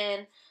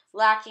rejection,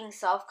 lacking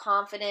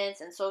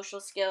self-confidence and social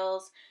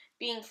skills,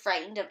 being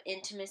frightened of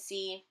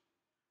intimacy.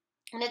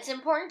 And it's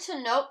important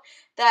to note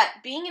that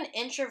being an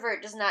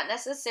introvert does not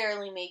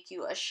necessarily make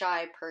you a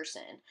shy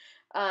person.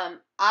 I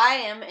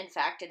am, in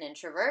fact, an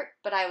introvert,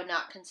 but I would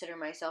not consider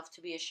myself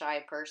to be a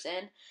shy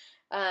person.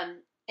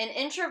 An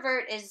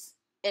introvert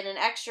and an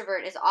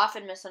extrovert is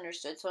often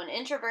misunderstood. So an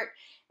introvert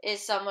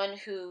is someone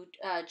who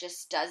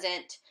just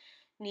doesn't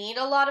need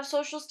a lot of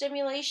social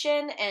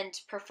stimulation and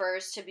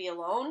prefers to be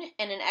alone.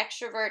 And an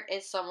extrovert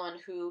is someone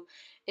who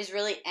is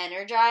really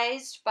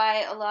energized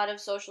by a lot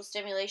of social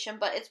stimulation.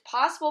 But it's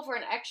possible for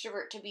an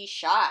extrovert to be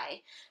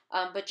shy,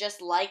 but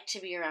just like to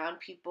be around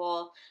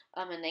people,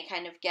 and they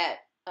kind of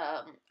get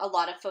a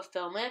lot of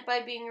fulfillment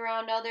by being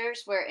around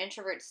others, where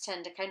introverts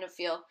tend to kind of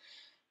feel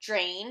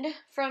drained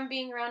from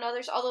being around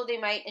others, although they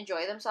might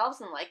enjoy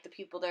themselves and like the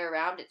people they're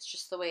around. It's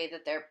just the way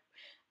that their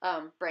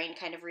brain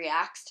kind of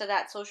reacts to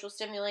that social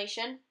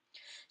stimulation.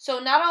 So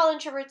not all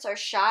introverts are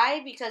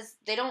shy because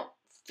they don't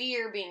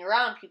fear being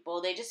around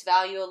people. They just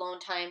value alone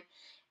time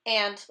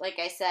and, like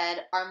I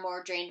said, are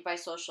more drained by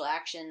social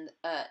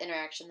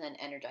interaction than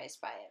energized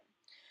by it.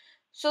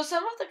 So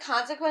some of the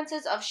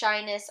consequences of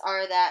shyness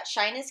are that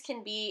shyness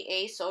can be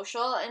a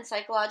social and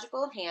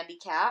psychological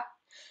handicap.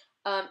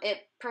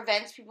 It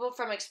prevents people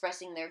from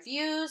expressing their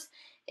views.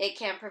 It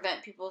can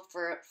prevent people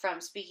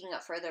from speaking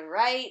up for their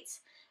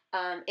rights.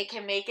 It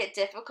can make it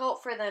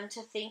difficult for them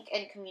to think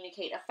and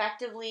communicate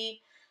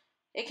effectively.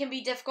 It can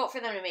be difficult for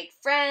them to make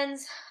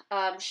friends.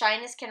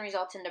 Shyness can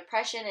result in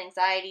depression,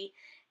 anxiety,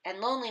 and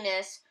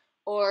loneliness,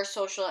 or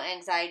social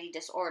anxiety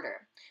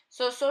disorder.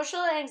 So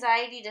social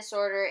anxiety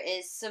disorder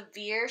is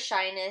severe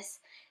shyness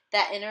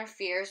that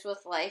interferes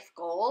with life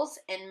goals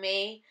and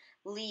may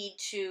lead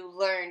to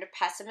learned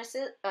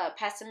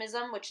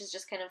pessimism, which is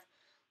just kind of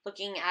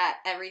looking at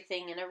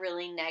everything in a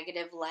really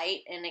negative light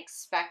and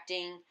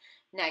expecting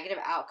negative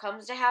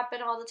outcomes to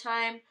happen all the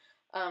time,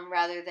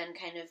 rather than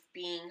kind of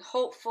being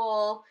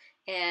hopeful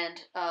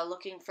and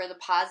looking for the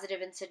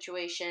positive in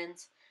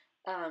situations.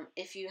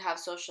 If you have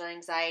social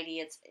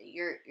anxiety,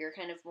 you're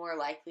kind of more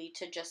likely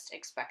to just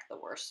expect the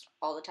worst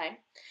all the time.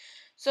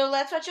 So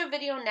let's watch a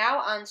video now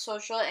on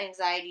social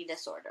anxiety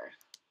disorder.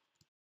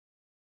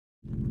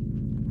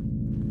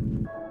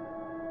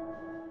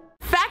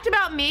 Fact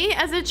about me,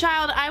 as a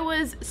child, I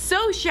was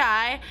so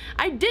shy,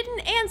 I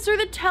didn't answer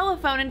the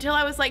telephone until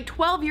I was like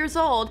 12 years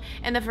old,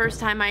 and the first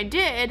time I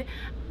did,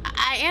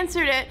 I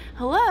answered it,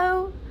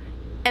 hello,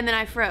 and then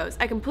I froze.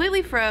 I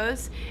completely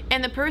froze,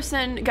 and the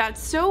person got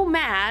so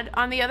mad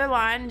on the other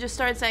line and just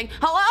started saying,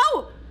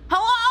 hello,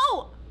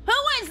 hello,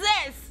 who is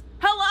this,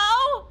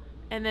 hello,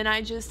 and then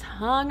I just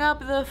hung up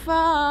the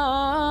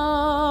phone.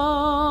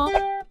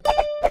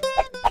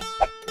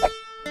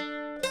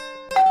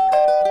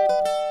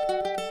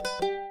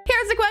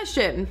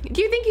 Question.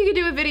 Do you think you could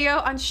do a video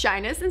on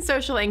shyness and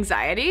social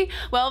anxiety?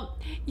 Well,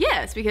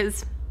 yes,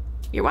 because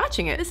you're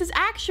watching it. This is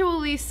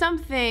actually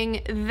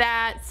something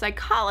that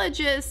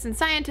psychologists and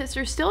scientists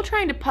are still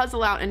trying to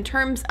puzzle out in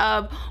terms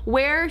of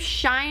where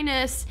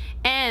shyness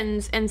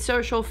ends and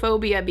social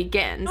phobia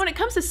begins. When it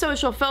comes to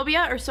social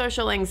phobia or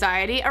social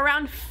anxiety,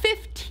 around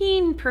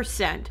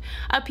 15%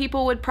 of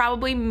people would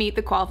probably meet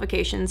the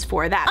qualifications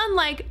for that.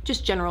 Unlike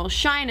just general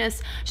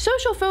shyness,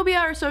 social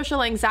phobia or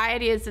social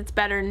anxiety, as it's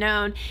better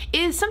known,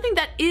 is something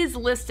that is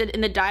listed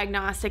in the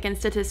Diagnostic and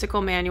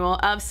Statistical Manual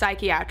of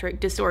Psychiatric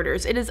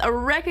Disorders. It is a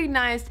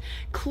recognized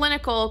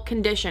clinical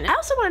condition. I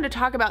also wanted to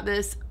talk about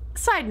this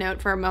side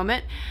note for a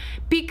moment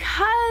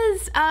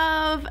because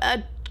of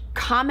a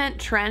comment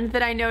trend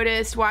that I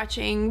noticed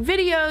watching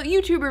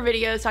YouTuber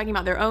videos talking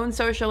about their own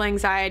social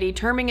anxiety,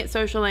 terming it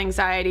social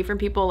anxiety, from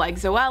people like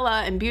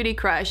Zoella and Beauty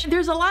Crush.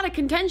 There's a lot of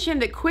contention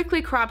that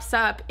quickly crops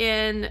up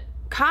in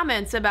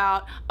comments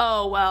about,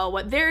 oh, well,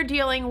 what they're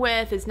dealing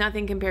with is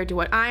nothing compared to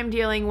what I'm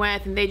dealing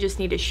with, and they just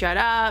need to shut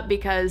up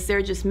because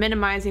they're just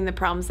minimizing the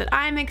problems that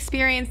I'm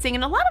experiencing,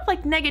 and a lot of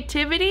like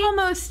negativity,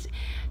 almost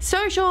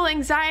social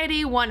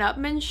anxiety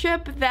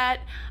one-upmanship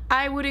that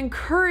I would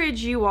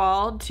encourage you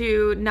all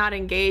to not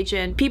engage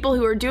in. People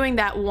who are doing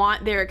that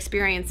want their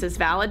experiences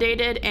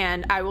validated,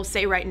 and I will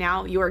say right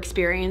now, your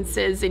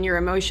experiences and your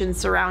emotions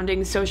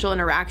surrounding social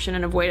interaction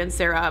and avoidance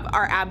thereof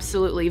are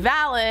absolutely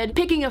valid.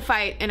 Picking a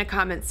fight in a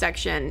comment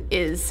section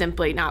is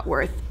simply not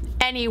worth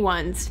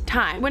anyone's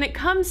time. When it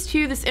comes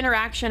to this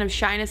interaction of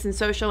shyness and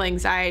social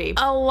anxiety,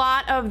 a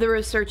lot of the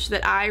research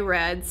that I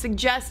read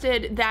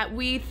suggested that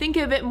we think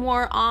of it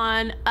more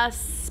on a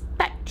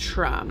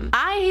spectrum.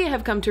 I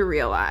have come to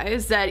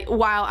realize that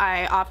while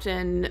I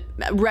often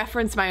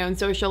reference my own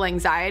social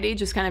anxiety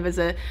just kind of as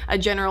a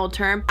general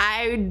term,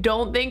 I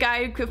don't think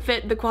I could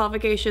fit the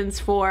qualifications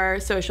for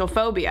social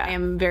phobia. I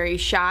am very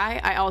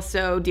shy. I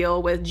also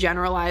deal with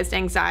generalized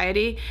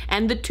anxiety,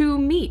 and the two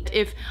meet.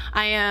 If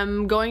I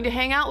am going to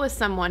hang out with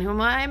someone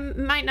whom I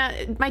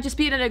might just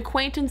be at an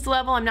acquaintance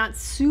level, I'm not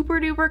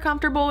super duper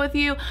comfortable with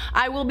you,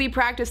 I will be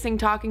practicing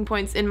talking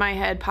points in my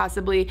head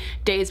possibly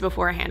days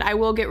beforehand. I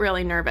will get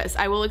really nervous.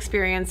 I will will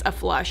experience a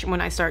flush when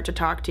I start to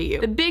talk to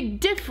you. The big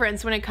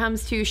difference when it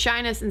comes to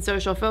shyness and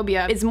social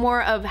phobia is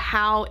more of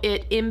how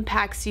it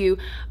impacts you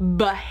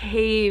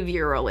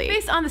behaviorally.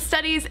 Based on the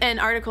studies and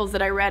articles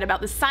that I read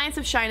about the science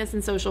of shyness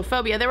and social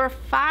phobia, there were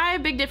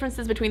 5 big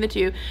differences between the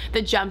two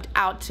that jumped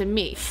out to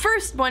me.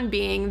 First one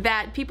being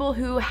that people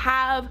who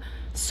have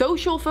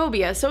social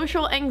phobia,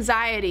 social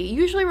anxiety,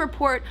 usually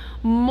report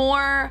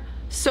more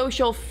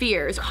social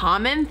fears,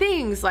 common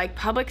things like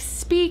public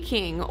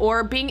speaking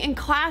or being in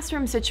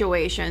classroom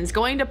situations,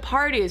 going to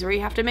parties where you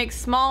have to make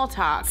small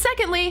talk.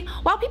 Secondly,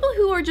 while people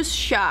who are just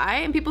shy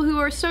and people who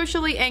are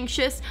socially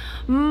anxious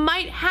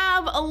might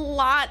have a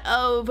lot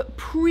of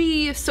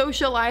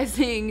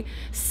pre-socializing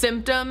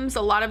symptoms,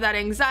 a lot of that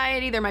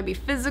anxiety, there might be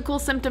physical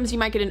symptoms, you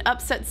might get an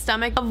upset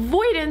stomach.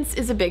 Avoidance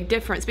is a big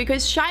difference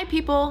because shy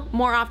people,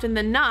 more often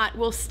than not,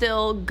 will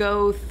still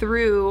go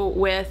through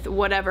with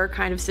whatever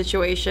kind of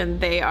situation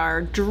they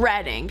are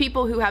dreading.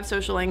 People who have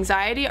social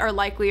anxiety are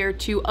likelier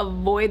to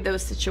avoid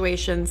those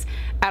situations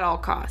at all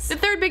costs. The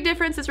third big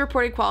difference is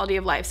reported quality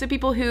of life. So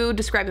people who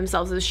describe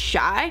themselves as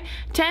shy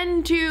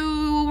tend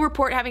to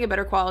report having a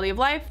better quality of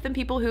life than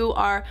people who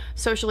are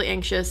socially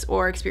anxious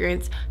or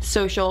experience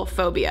social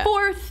phobia.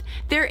 Fourth,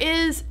 there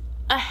is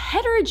a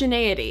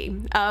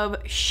heterogeneity of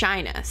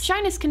shyness.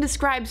 Shyness can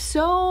describe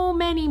so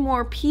many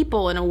more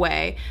people in a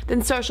way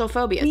than social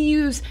phobia. We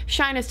use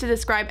shyness to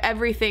describe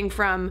everything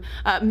from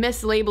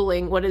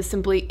mislabeling what is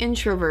simply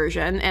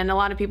introversion, and a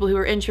lot of people who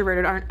are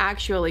introverted aren't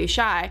actually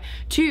shy,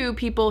 to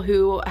people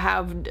who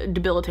have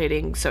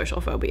debilitating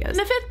social phobias. And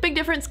the fifth big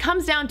difference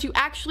comes down to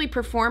actually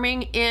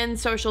performing in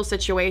social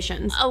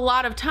situations. A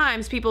lot of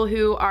times people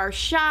who are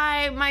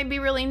shy might be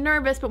really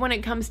nervous, but when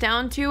it comes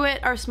down to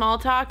it, our small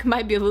talk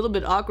might be a little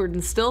bit awkward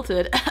and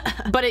stilted,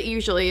 but it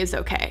usually is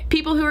okay.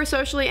 People who are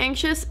socially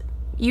anxious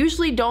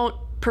usually don't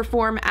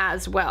perform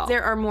as well.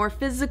 There are more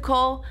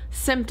physical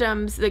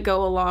symptoms that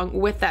go along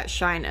with that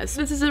shyness.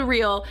 This is a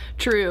real,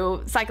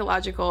 true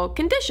psychological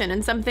condition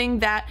and something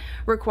that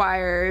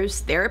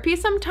requires therapy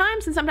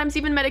sometimes, and sometimes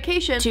even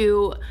medication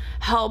to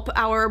help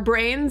our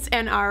brains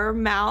and our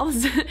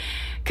mouths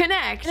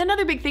connect. And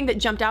another big thing that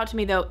jumped out to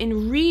me though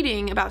in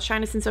reading about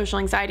shyness and social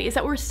anxiety is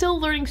that we're still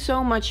learning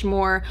so much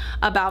more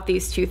about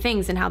these two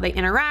things and how they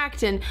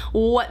interact and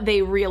what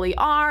they really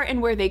are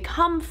and where they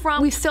come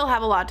from. We still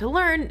have a lot to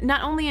learn,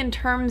 not only in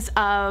terms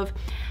of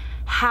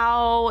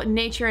how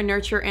nature and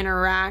nurture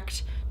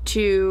interact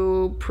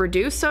to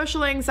produce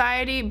social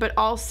anxiety, but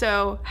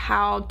also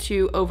how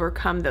to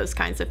overcome those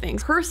kinds of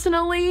things.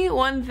 Personally,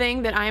 one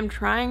thing that I am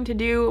trying to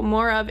do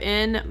more of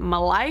in my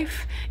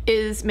life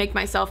is make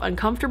myself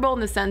uncomfortable in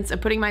the sense of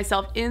putting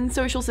myself in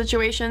social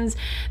situations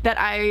that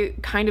I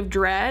kind of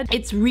dread.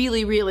 It's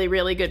really, really,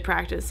 really good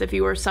practice if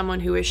you are someone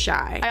who is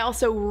shy. I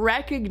also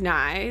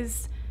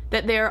recognize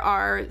that there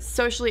are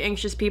socially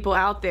anxious people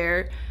out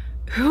there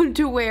who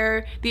to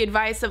wear the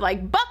advice of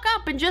like, buck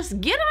up and just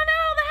get on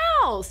out of the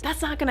house.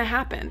 That's not gonna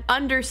happen.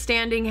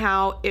 Understanding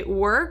how it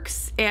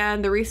works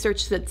and the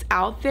research that's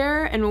out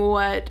there and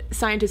what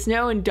scientists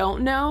know and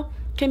don't know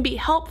can be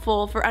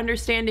helpful for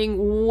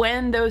understanding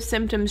when those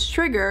symptoms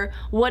trigger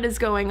what is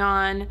going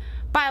on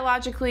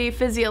biologically,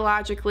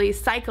 physiologically,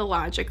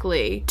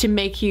 psychologically to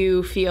make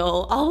you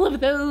feel all of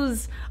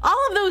those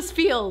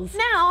feels.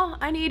 Now,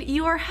 I need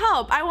your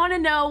help. I want to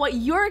know what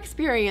your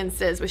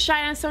experience is with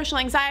shyness, social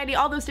anxiety,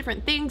 all those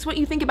different things, what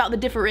you think about the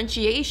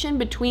differentiation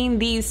between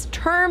these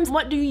terms.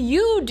 What do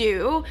you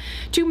do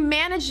to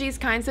manage these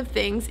kinds of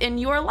things in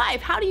your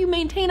life? How do you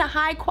maintain a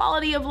high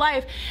quality of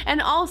life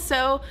and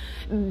also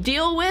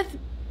deal with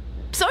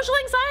social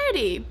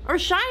anxiety or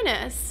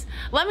shyness?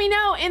 Let me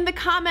know in the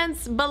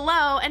comments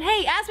below, and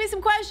hey, ask me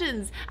some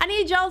questions. I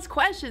need y'all's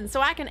questions so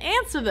I can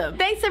answer them.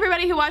 Thanks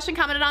everybody who watched and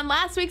commented on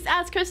last week's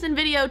Ask Kristen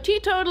video,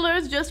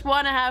 Teetotalers Just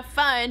Want to Have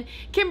Fun.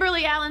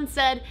 Kimberly Allen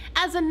said,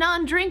 as a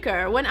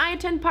non-drinker, when I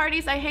attend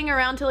parties, I hang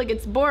around till it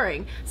gets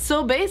boring.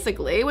 So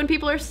basically, when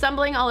people are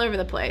stumbling all over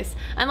the place,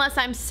 unless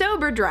I'm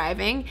sober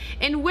driving,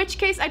 in which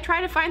case I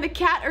try to find the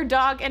cat or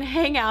dog and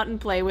hang out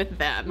and play with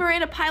them.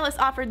 Miranda Pilas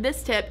offered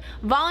this tip,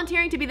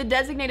 volunteering to be the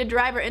designated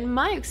driver in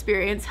my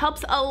experience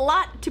helps a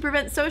lot to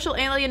prevent social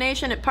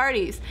alienation at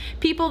parties.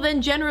 People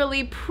then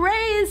generally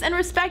praise and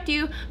respect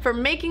you for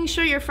making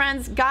sure your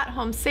friends got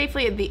home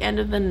safely at the end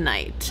of the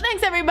night.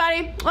 Thanks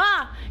everybody.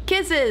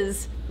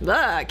 Kisses.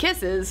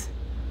 Kisses.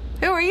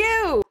 Who are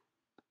you?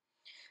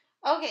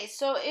 Okay,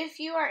 so if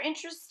you are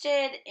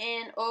interested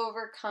in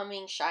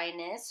overcoming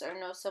shyness or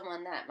know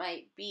someone that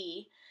might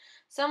be,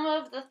 some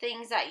of the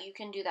things that you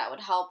can do that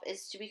would help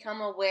is to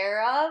become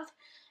aware of,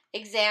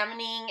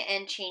 examining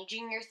and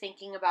changing your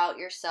thinking about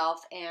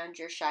yourself and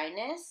your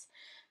shyness.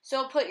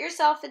 So put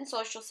yourself in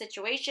social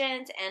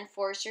situations and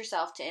force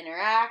yourself to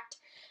interact.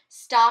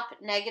 Stop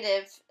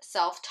negative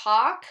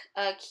self-talk.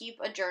 Keep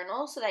a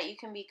journal so that you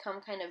can become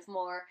kind of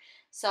more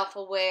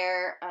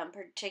self-aware,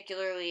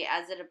 particularly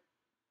as it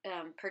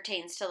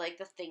pertains to like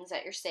the things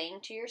that you're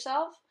saying to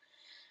yourself.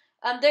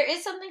 There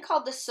is something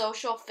called the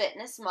social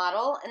fitness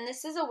model, and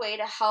this is a way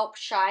to help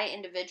shy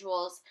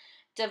individuals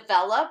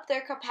develop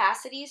their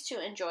capacities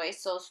to enjoy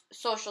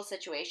social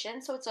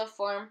situations. So it's a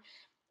form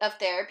of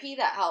therapy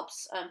that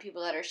helps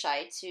people that are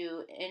shy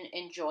to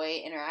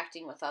enjoy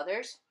interacting with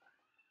others.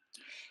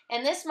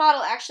 And this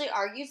model actually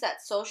argues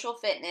that social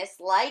fitness,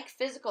 like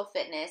physical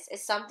fitness,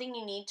 is something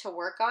you need to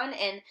work on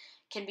and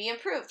can be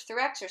improved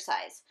through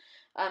exercise.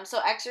 So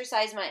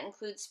exercise might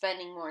include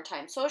spending more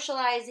time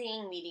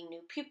socializing, meeting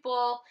new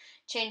people,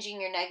 changing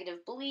your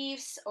negative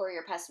beliefs or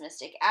your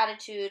pessimistic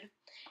attitude.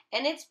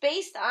 And it's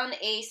based on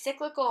a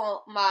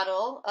cyclical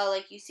model,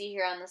 like you see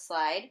here on the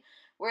slide,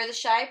 where the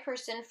shy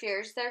person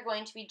fears they're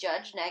going to be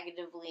judged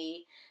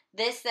negatively.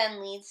 This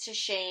then leads to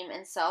shame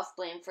and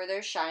self-blame for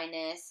their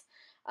shyness.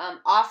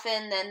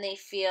 Often then they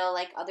feel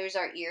like others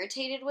are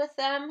irritated with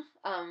them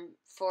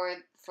for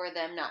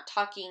them not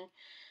talking.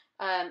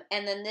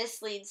 And then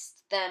this leads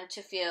them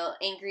to feel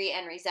angry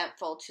and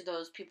resentful to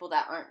those people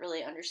that aren't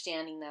really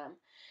understanding them.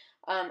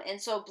 And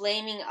so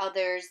blaming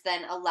others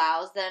then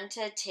allows them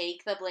to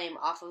take the blame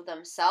off of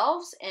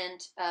themselves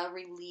and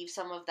relieve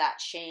some of that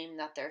shame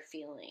that they're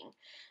feeling.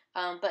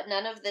 But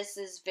none of this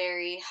is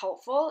very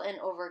helpful in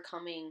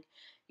overcoming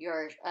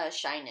your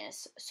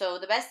shyness. So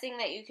the best thing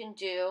that you can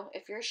do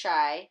if you're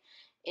shy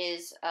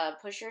is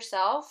push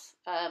yourself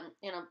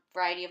in a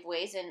variety of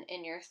ways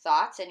in your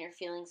thoughts and your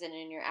feelings and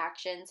in your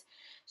actions.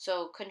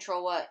 So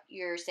control what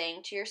you're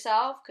saying to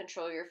yourself,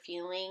 control your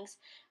feelings,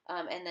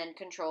 and then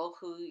control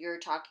who you're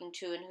talking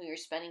to and who you're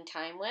spending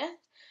time with,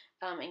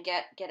 and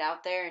get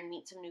out there and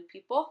meet some new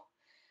people.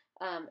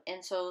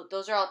 And so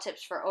those are all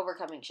tips for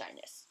overcoming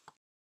shyness.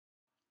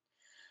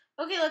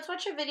 Okay, let's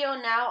watch a video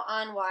now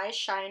on why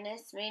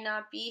shyness may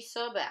not be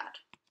so bad.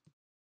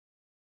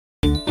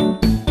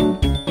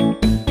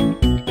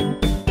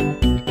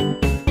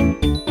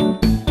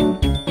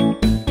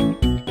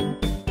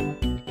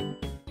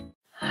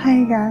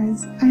 Hi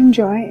guys, I'm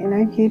Joy and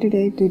I'm here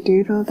today to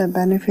doodle the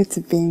benefits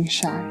of being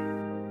shy.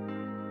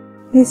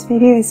 This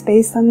video is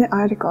based on the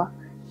article,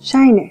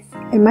 Shyness,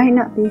 It Might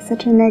Not Be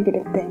Such a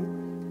Negative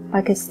Thing,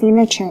 by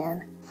Christina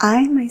Tran.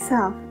 I,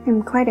 myself,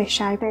 am quite a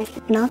shy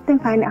person and often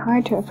find it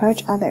hard to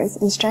approach others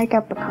and strike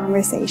up a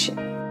conversation.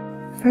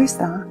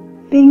 First off,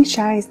 being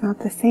shy is not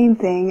the same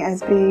thing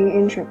as being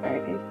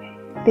introverted.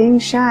 Being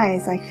shy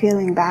is like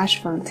feeling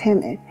bashful and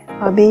timid,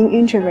 while being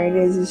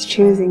introverted is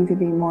choosing to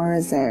be more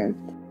reserved.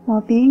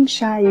 While being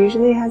shy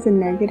usually has a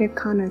negative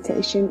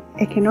connotation,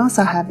 it can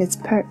also have its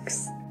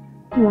perks.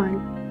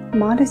 1.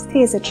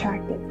 Modesty is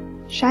attractive.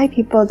 Shy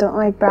people don't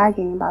like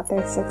bragging about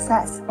their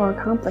success or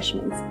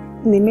accomplishments,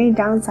 and they may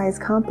downsize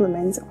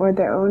compliments or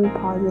their own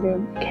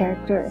positive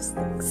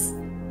characteristics.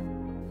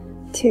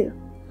 2.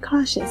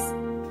 Cautious.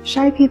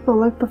 Shy people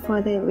look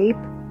before they leap,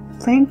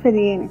 plan for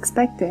the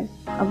unexpected,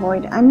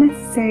 avoid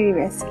unnecessary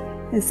risk,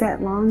 and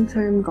set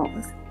long-term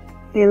goals.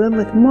 They live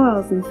with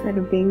morals instead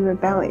of being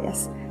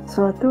rebellious,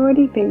 so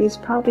authority figures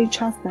probably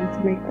trust them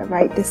to make the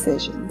right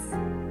decisions.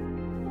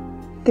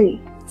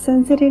 3.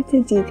 Sensitive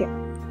to detail.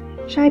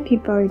 Shy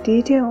people are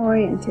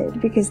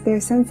detail-oriented because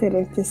they're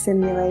sensitive to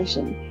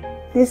stimulation.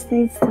 This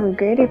leads to a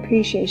great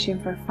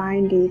appreciation for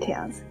fine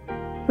details.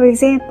 For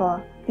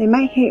example, they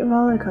might hate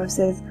roller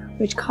coasters,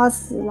 which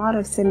causes a lot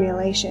of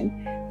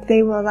stimulation, but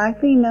they will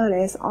likely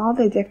notice all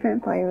the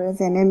different flavors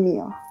in a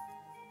meal.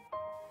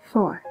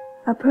 4.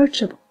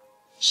 Approachable.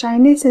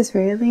 Shyness is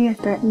rarely a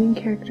threatening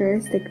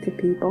characteristic to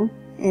people,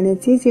 and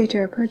it's easier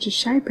to approach a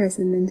shy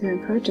person than to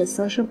approach a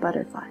social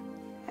butterfly.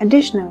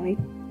 Additionally,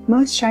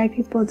 most shy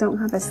people don't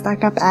have a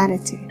stuck-up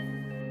attitude.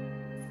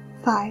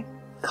 5.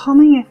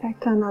 Calming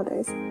effect on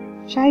others.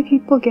 Shy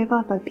people give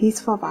off a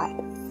peaceful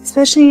vibe,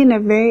 especially in a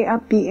very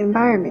upbeat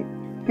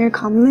environment. Their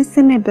calmness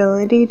and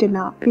ability to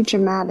not be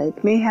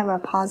dramatic may have a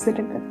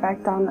positive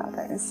effect on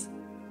others.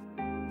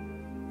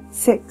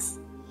 6.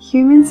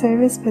 Human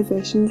service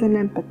positions and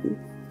empathy.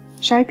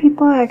 Shy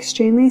people are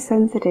extremely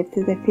sensitive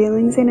to the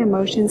feelings and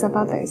emotions of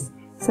others,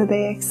 so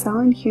they excel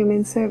in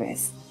human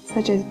service,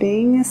 such as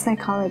being a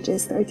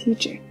psychologist or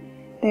teacher.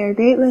 They are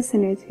great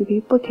listeners who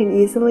people can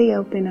easily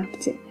open up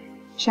to.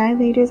 Shy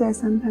leaders are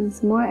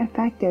sometimes more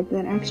effective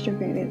than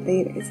extroverted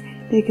leaders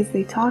because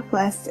they talk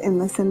less and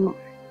listen more.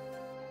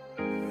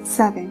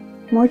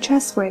 7. More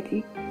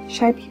trustworthy.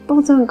 Shy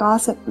people don't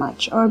gossip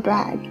much or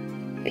brag.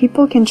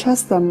 People can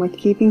trust them with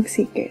keeping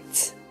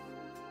secrets.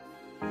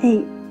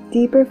 8.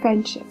 Deeper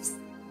friendships.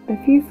 The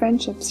few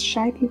friendships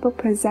shy people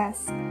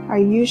possess are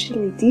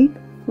usually deep,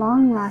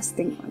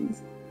 long-lasting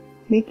ones.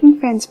 Making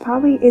friends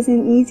probably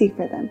isn't easy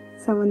for them,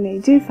 so when they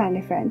do find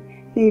a friend,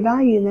 they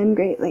value them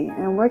greatly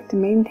and work to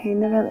maintain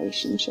the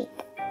relationship.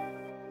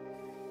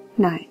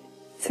 9.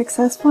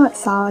 Successful at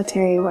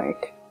solitary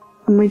work.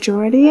 A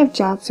majority of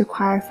jobs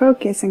require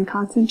focus and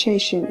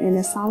concentration in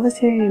a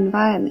solitary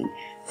environment,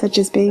 such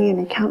as being an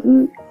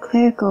accountant,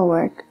 clerical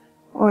work,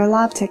 or a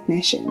lab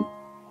technician.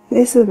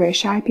 This is where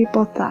shy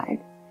people thrive.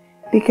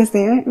 Because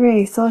they aren't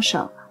very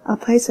social, a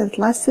place with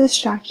less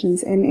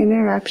distractions and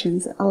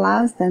interruptions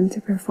allows them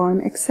to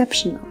perform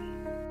exceptionally.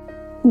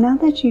 Now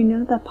that you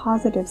know the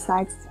positive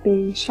sides to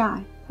being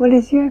shy, what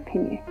is your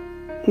opinion?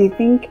 Do you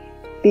think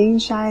being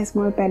shy is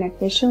more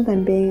beneficial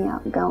than being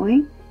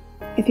outgoing?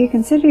 If you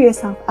consider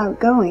yourself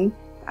outgoing,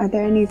 are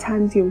there any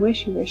times you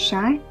wish you were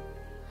shy?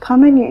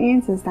 Comment your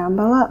answers down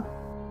below.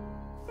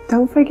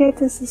 Don't forget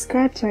to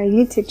subscribe to our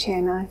YouTube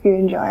channel if you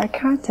enjoy our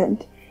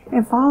content,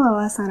 and follow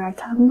us on our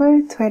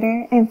Tumblr,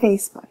 Twitter, and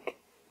Facebook.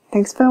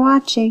 Thanks for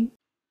watching.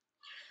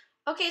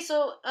 Okay,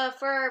 so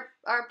for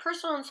our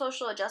personal and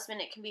social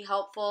adjustment, it can be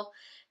helpful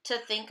to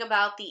think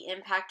about the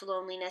impact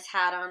loneliness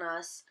had on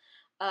us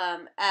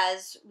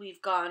as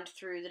we've gone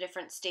through the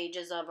different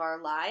stages of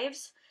our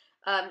lives.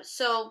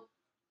 So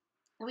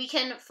we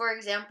can, for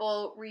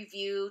example,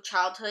 review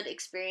childhood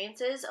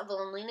experiences of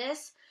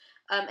loneliness,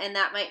 and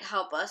that might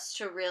help us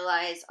to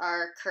realize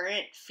our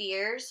current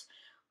fears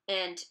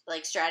and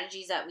like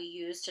strategies that we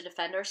use to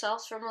defend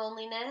ourselves from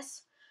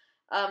loneliness.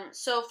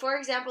 So, for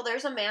example,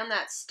 there's a man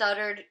that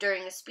stuttered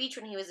during a speech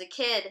when he was a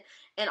kid,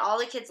 and all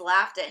the kids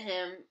laughed at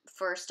him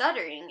for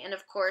stuttering. And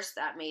of course,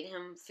 that made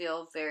him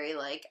feel very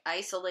like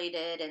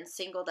isolated and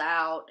singled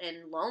out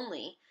and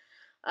lonely.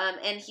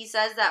 And he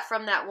says that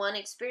from that one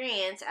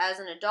experience as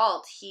an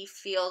adult, he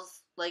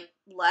feels like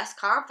less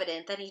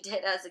confident than he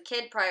did as a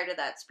kid prior to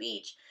that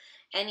speech.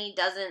 And he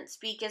doesn't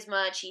speak as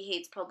much. He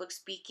hates public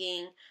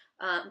speaking.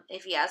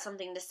 If he has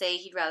something to say,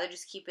 he'd rather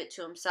just keep it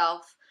to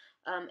himself.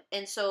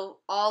 And so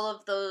all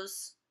of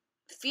those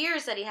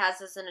fears that he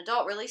has as an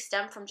adult really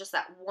stem from just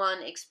that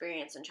one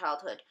experience in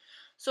childhood.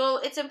 So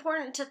it's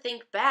important to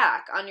think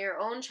back on your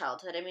own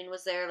childhood. I mean,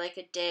 was there like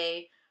a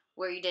day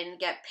where you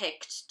didn't get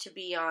picked to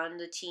be on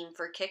the team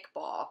for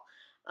kickball?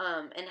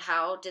 And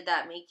how did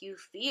that make you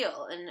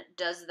feel? And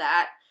does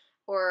that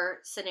or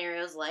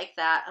scenarios like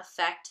that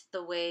affect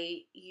the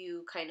way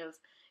you kind of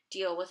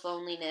deal with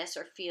loneliness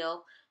or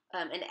feel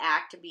and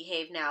act and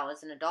behave now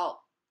as an adult?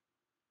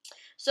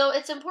 So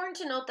it's important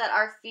to note that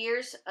our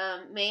fears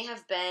may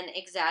have been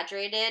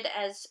exaggerated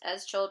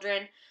as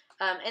children,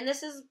 and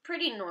this is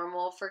pretty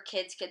normal for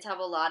kids. Kids have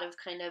a lot of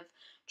kind of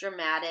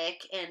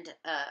dramatic and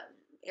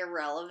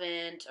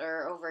irrelevant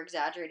or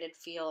over-exaggerated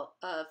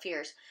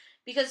fears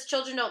because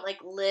children don't like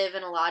live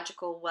in a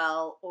logical,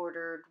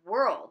 well-ordered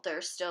world.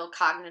 They're still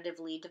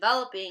cognitively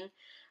developing.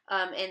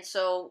 And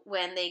so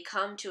when they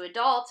come to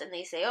adults and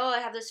they say, oh, I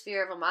have this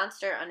fear of a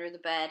monster under the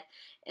bed,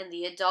 and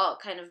the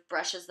adult kind of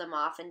brushes them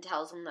off and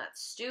tells them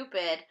that's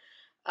stupid,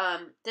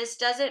 this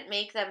doesn't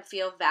make them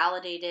feel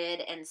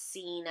validated and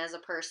seen as a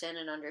person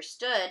and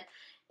understood.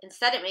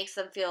 Instead, it makes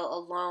them feel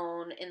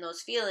alone in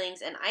those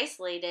feelings and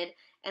isolated,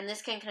 and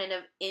this can kind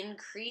of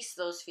increase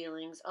those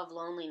feelings of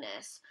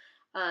loneliness.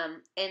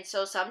 And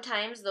so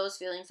sometimes those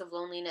feelings of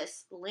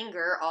loneliness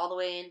linger all the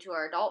way into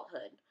our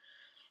adulthood.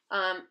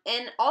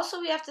 And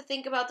also we have to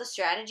think about the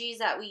strategies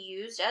that we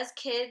used as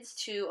kids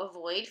to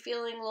avoid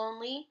feeling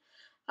lonely.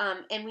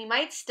 And we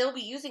might still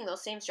be using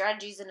those same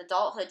strategies in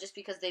adulthood just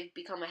because they've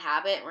become a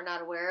habit and we're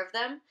not aware of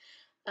them.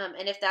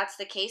 And if that's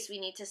the case, we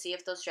need to see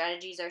if those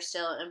strategies are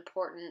still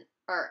important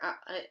or,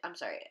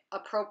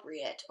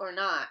 appropriate or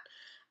not.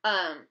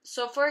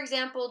 So for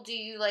example, do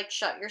you like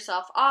shut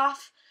yourself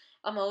off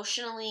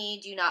emotionally?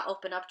 Do you not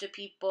open up to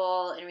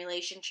people in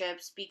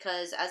relationships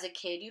because as a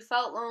kid you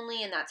felt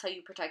lonely and that's how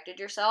you protected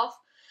yourself?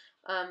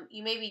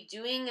 You may be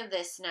doing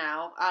this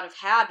now out of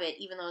habit,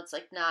 even though it's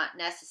like not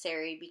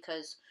necessary,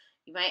 because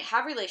you might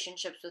have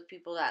relationships with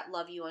people that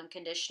love you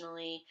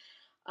unconditionally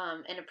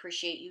and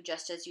appreciate you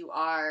just as you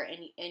are,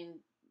 and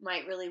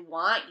might really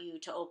want you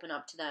to open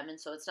up to them, and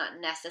so it's not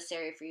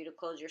necessary for you to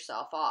close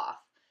yourself off.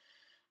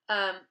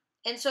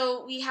 And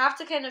so we have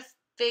to kind of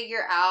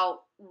figure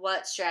out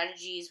what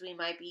strategies we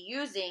might be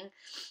using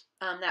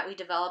that we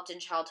developed in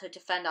childhood to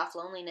fend off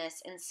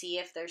loneliness and see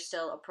if they're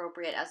still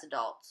appropriate as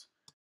adults.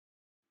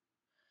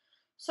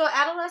 So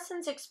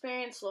adolescents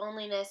experience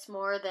loneliness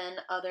more than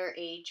other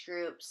age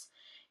groups.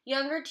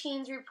 Younger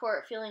teens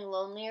report feeling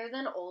lonelier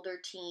than older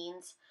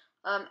teens,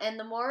 and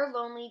the more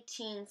lonely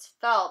teens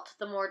felt,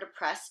 the more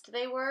depressed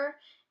they were,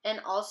 and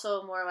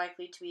also more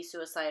likely to be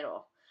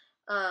suicidal.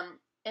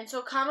 And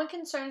so common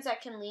concerns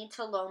that can lead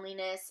to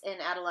loneliness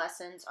in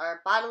adolescents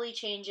are bodily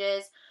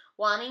changes,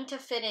 wanting to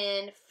fit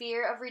in,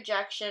 fear of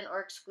rejection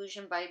or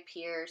exclusion by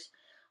peers.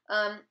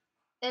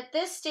 At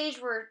this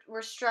stage,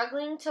 we're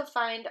struggling to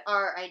find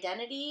our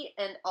identity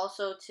and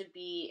also to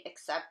be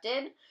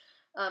accepted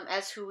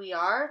as who we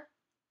are.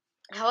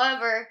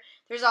 However,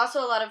 there's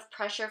also a lot of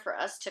pressure for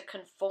us to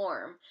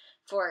conform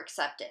for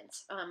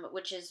acceptance,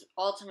 which is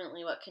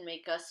ultimately what can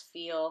make us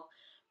feel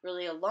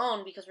really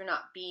alone because we're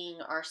not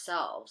being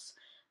ourselves.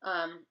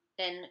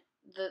 And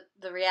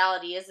the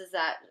reality is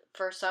that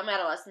for some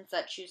adolescents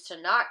that choose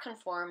to not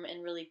conform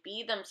and really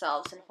be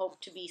themselves and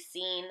hope to be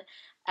seen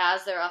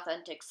as their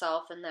authentic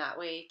self, and that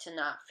way to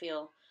not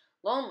feel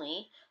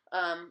lonely,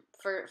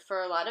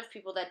 for a lot of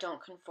people that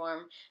don't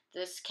conform,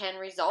 this can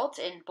result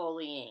in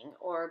bullying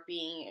or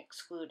being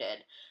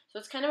excluded. So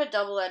it's kind of a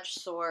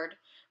double-edged sword.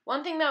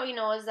 One thing that we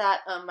know is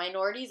that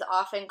minorities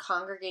often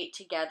congregate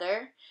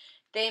together.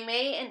 They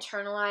may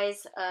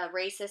internalize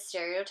racist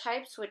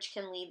stereotypes, which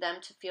can lead them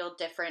to feel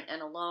different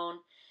and alone.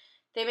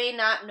 They may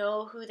not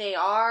know who they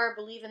are,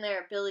 believe in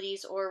their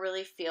abilities, or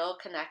really feel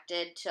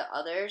connected to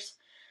others.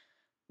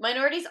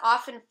 Minorities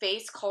often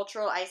face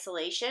cultural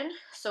isolation.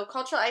 So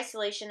cultural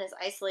isolation is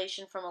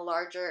isolation from a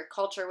larger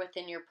culture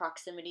within your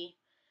proximity.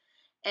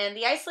 And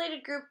the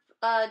isolated group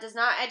does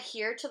not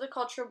adhere to the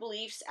cultural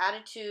beliefs,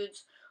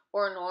 attitudes,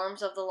 or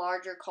norms of the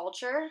larger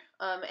culture.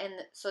 And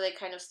so they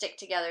kind of stick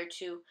together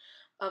to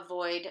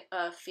avoid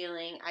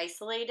feeling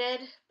isolated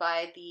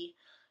by the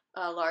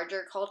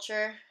larger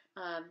culture.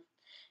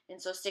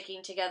 And so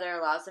sticking together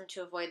allows them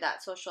to avoid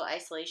that social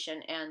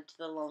isolation and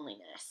the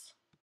loneliness.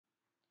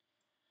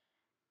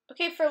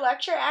 Okay, for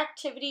lecture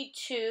activity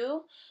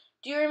 2,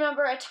 do you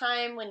remember a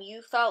time when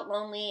you felt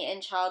lonely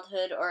in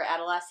childhood or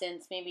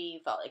adolescence? Maybe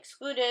you felt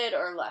excluded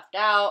or left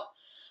out,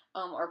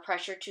 or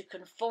pressured to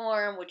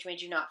conform, which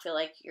made you not feel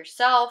like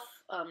yourself,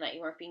 that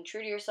you weren't being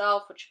true to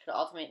yourself, which could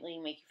ultimately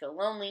make you feel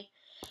lonely.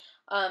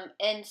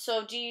 And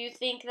so do you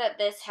think that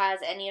this has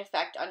any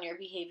effect on your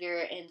behavior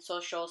in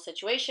social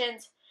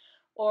situations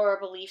or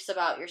beliefs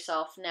about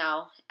yourself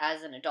now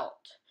as an adult?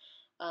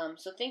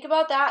 So think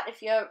about that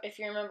if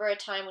you remember a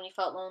time when you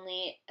felt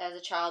lonely as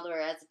a child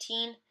or as a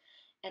teen,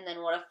 and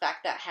then what effect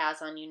that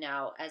has on you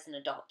now as an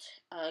adult.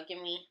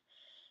 Give me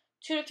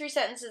 2 to 3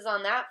 sentences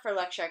on that for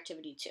lecture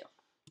activity 2.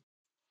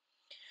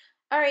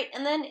 All right,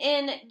 and then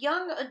in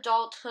young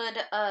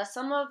adulthood,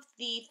 some of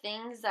the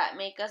things that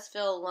make us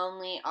feel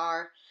lonely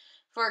are,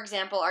 for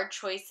example, our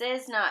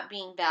choices not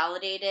being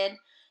validated.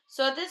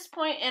 So at this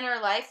point in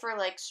our life, we're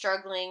like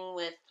struggling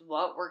with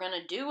what we're going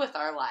to do with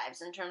our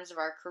lives in terms of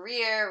our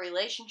career,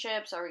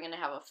 relationships, are we going to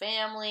have a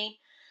family?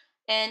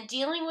 And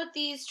dealing with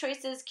these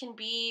choices can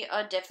be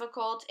a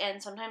difficult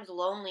and sometimes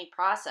lonely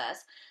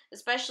process,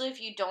 especially if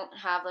you don't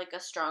have like a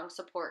strong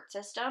support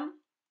system.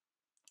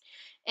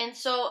 And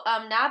so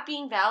not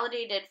being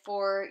validated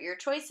for your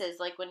choices,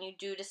 like when you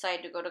do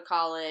decide to go to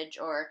college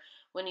or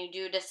when you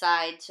do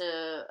decide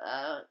to,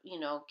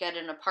 get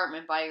an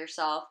apartment by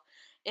yourself,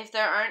 if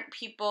there aren't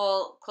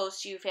people close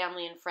to you,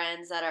 family and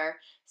friends that are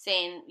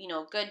saying,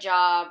 good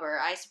job, or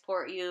I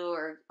support you,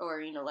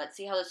 or let's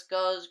see how this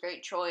goes,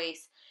 great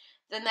choice,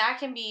 then that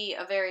can be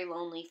a very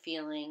lonely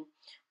feeling.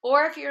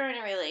 Or if you're in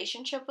a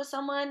relationship with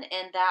someone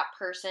and that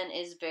person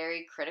is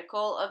very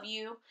critical of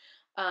you,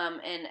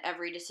 and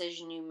every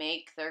decision you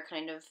make, they're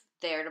kind of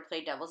there to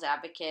play devil's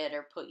advocate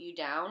or put you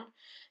down,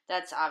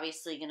 that's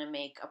obviously going to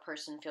make a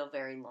person feel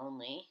very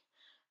lonely.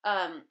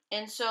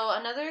 And so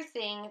another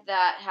thing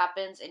that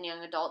happens in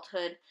young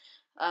adulthood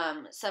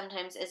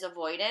sometimes is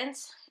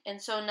avoidance.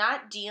 And so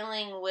not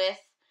dealing with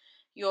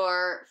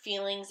your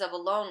feelings of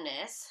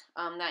aloneness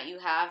that you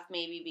have,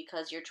 maybe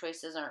because your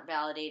choices aren't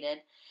validated,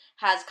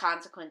 has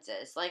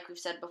consequences. Like we've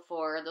said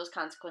before, those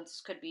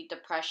consequences could be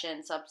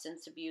depression,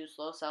 substance abuse,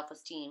 low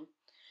self-esteem.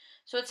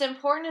 So it's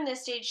important in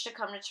this stage to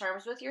come to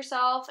terms with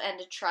yourself and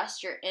to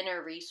trust your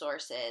inner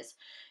resources,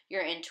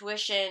 your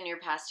intuition, your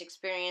past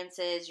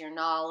experiences, your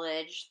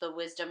knowledge, the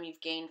wisdom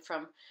you've gained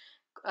from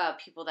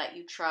people that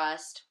you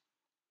trust.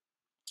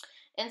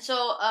 And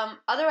so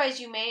otherwise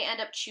you may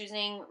end up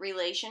choosing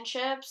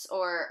relationships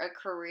or a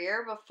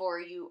career before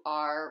you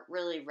are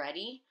really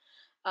ready.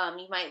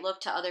 You might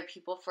look to other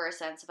people for a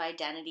sense of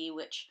identity,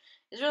 which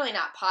is really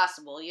not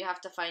possible. You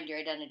have to find your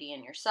identity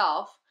in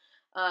yourself.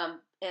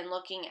 And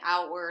looking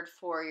outward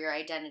for your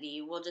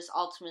identity will just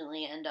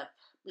ultimately end up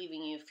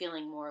leaving you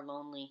feeling more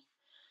lonely.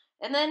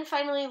 And then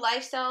finally,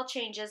 lifestyle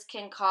changes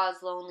can cause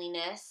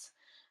loneliness.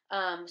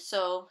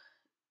 So,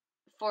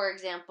 for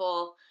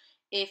example,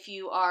 if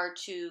you are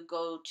to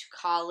go to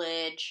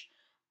college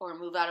or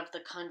move out of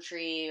the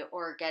country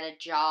or get a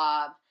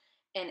job,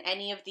 and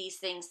any of these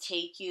things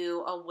take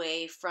you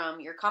away from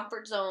your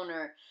comfort zone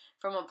or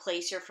from a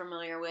place you're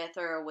familiar with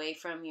or away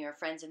from your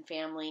friends and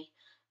family,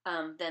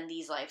 then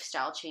these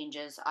lifestyle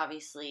changes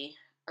obviously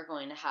are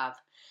going to have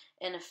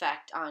an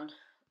effect on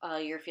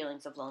your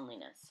feelings of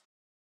loneliness.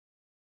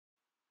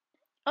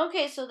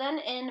 Okay, so then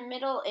in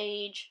middle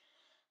age,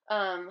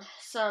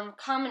 some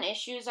common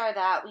issues are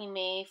that we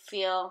may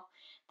feel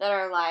that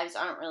our lives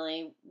aren't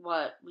really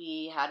what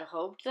we had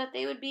hoped that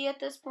they would be at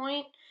this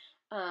point.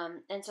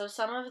 And so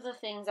some of the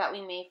things that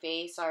we may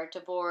face are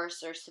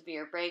divorce or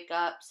severe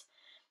breakups,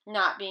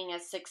 not being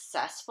as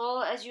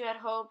successful as you had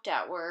hoped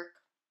at work,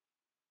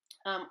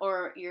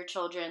 or your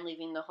children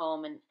leaving the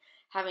home and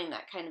having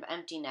that kind of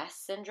empty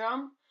nest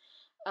syndrome.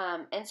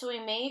 And so we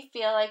may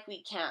feel like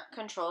we can't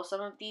control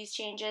some of these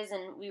changes,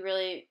 and we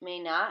really may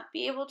not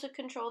be able to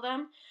control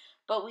them,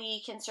 but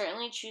we can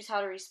certainly choose how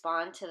to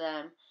respond to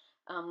them.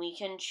 We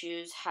can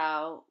choose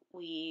how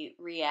we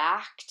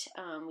react.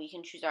 We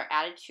can choose our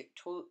attitudes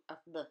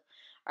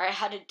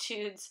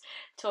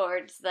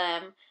towards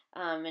them,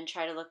 and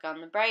try to look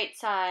on the bright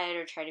side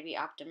or try to be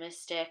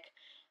optimistic.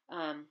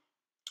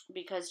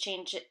 Because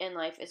change in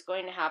life is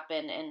going to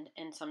happen,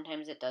 and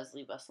sometimes it does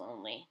leave us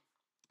lonely.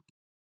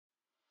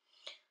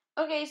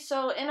 Okay,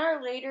 so in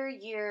our later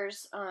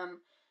years,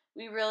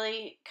 we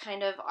really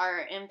kind of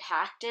are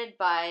impacted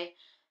by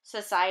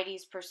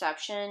society's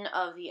perception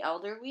of the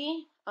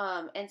elderly.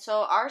 And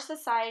so our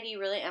society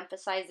really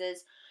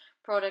emphasizes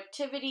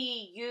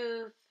productivity,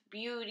 youth,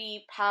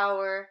 beauty,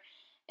 power,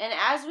 And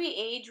as we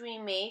age, we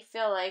may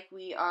feel like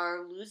we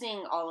are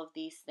losing all of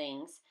these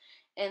things,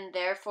 and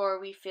therefore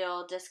we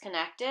feel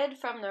disconnected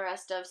from the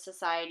rest of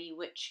society,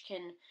 which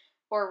can,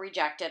 or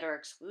rejected or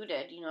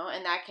excluded,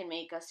 and that can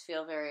make us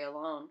feel very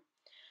alone.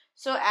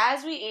 So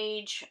as we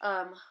age,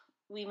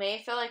 we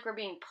may feel like we're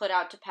being put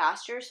out to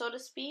pasture, so to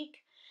speak,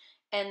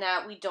 and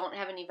that we don't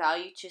have any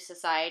value to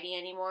society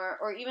anymore,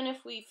 or even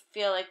if we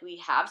feel like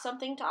we have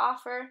something to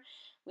offer,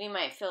 we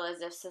might feel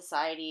as if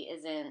society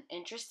isn't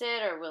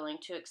interested or willing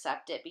to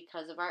accept it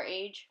because of our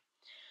age.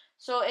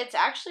 So it's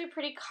actually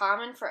pretty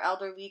common for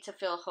elderly to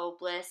feel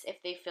hopeless if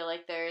they feel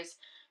like there's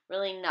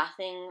really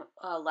nothing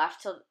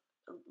left to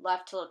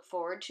look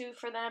forward to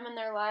for them in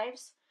their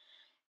lives.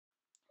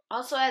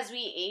 Also, as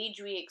we age,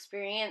 we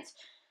experience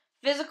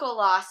physical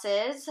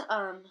losses,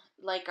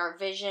 like our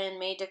vision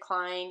may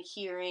decline,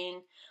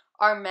 hearing,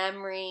 our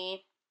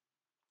memory,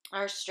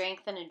 our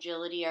strength and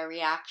agility, our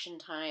reaction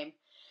time.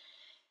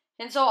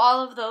 And so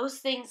all of those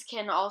things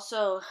can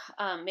also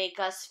make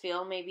us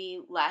feel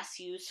maybe less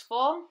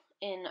useful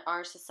in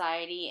our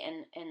society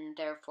and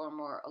therefore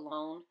more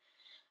alone.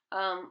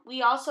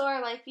 We also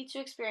are likely to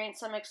experience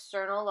some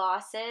external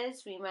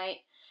losses. We might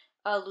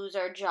lose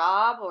our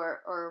job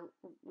or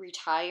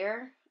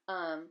retire.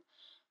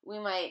 We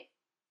might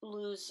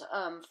lose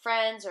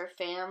friends or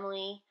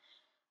family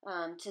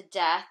to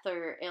death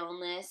or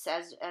illness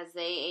as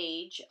they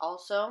age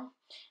also.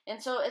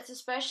 And so it's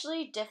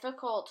especially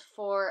difficult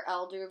for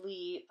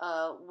elderly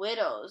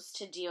widows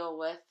to deal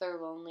with their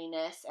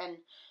loneliness and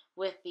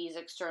with these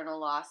external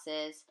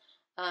losses.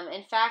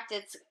 In fact,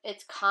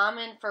 it's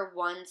common for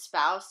one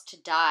spouse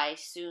to die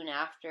soon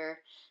after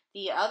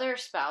the other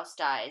spouse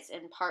dies,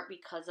 in part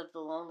because of the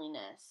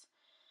loneliness.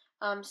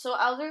 So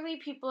elderly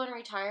people in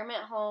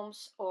retirement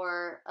homes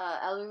or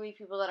elderly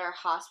people that are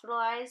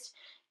hospitalized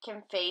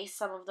can face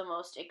some of the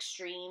most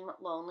extreme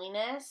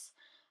loneliness.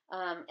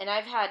 And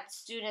I've had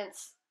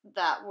students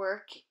that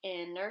work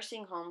in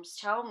nursing homes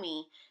tell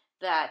me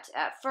that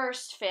at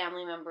first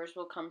family members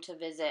will come to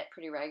visit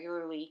pretty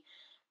regularly,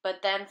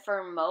 but then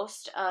for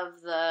most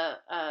of the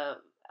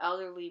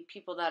elderly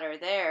people that are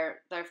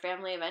there, their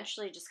family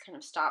eventually just kind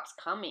of stops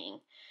coming.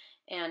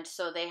 And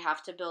so they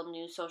have to build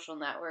new social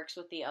networks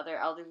with the other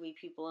elderly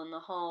people in the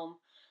home.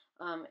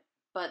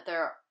 But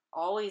they're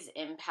always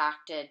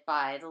impacted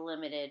by the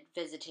limited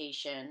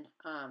visitation.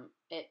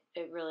 It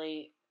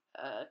really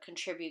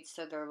contributes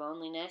to their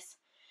loneliness.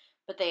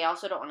 But they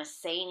also don't want to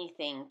say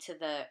anything to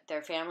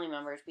their family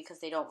members because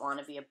they don't want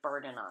to be a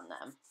burden on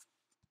them.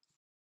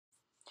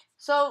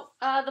 So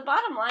the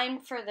bottom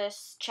line for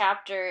this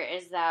chapter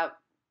is that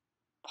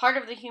part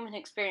of the human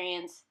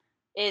experience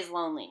is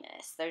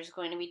loneliness. There's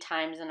going to be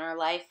times in our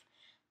life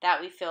that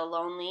we feel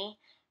lonely,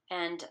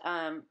 and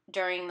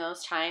during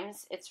those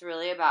times, it's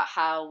really about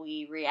how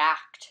we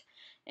react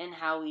and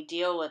how we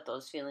deal with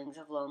those feelings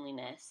of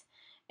loneliness.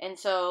 And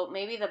so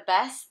maybe the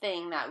best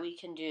thing that we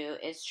can do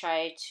is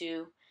try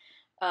to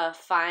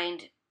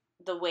find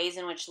the ways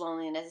in which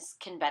loneliness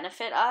can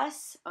benefit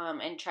us,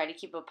 and try to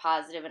keep a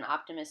positive and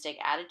optimistic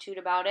attitude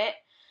about it.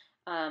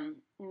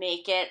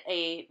 Make it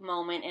a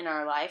moment in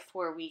our life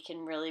where we can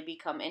really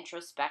become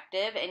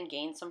introspective and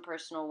gain some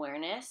personal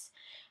awareness.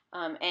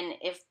 And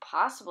if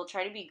possible,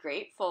 try to be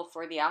grateful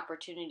for the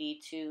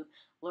opportunity to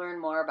learn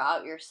more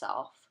about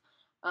yourself.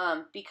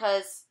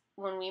 Because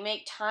when we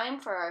make time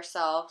for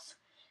ourselves,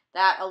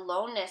 that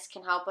aloneness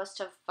can help us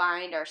to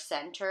find our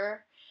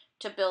center,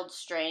 to build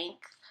strength.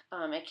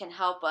 It can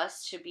help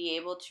us to be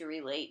able to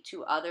relate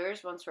to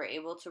others once we're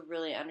able to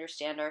really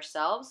understand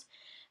ourselves.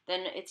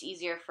 Then it's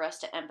easier for us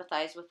to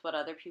empathize with what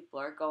other people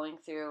are going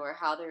through or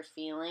how they're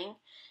feeling.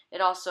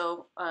 It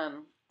also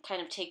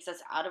kind of takes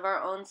us out of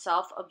our own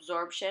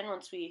self-absorption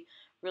once we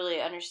really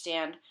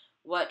understand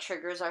what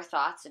triggers our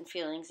thoughts and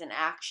feelings and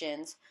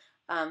actions.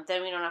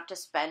 Then we don't have to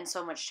spend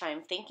so much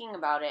time thinking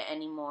about it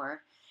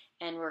anymore,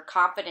 and we're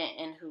confident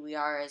in who we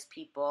are as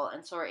people,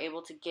 and so we're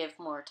able to give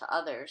more to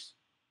others.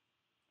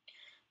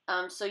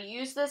 So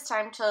use this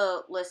time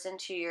to listen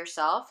to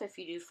yourself if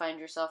you do find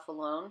yourself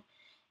alone,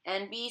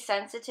 and be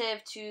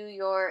sensitive to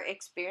your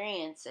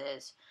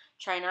experiences.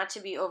 Try not to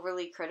be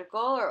overly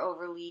critical or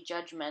overly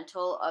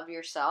judgmental of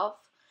yourself.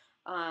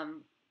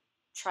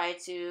 Try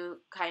to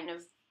kind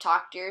of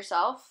talk to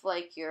yourself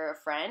like you're a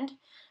friend,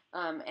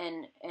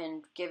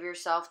 and give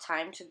yourself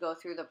time to go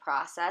through the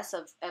process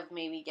of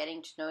maybe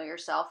getting to know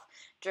yourself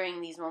during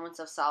these moments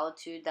of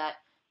solitude that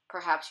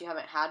perhaps you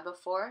haven't had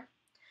before.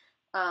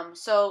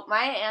 So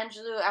Maya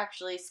Angelou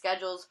actually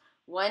schedules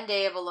 1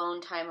 day of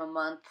alone time a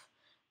month,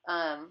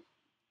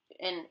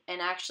 and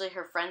actually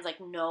her friends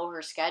know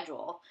her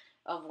schedule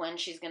of when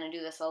she's going to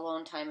do this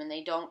alone time, and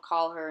they don't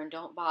call her and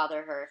don't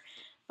bother her.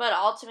 But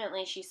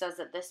ultimately she says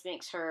that this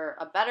makes her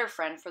a better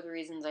friend for the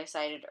reasons I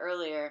cited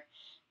earlier,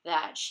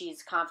 that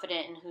she's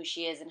confident in who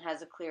she is and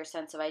has a clear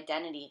sense of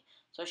identity,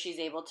 so she's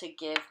able to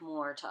give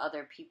more to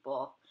other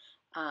people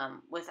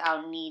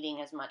without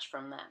needing as much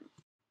from them.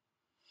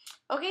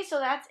 Okay, so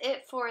that's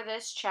it for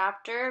this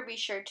chapter. Be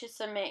sure to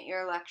submit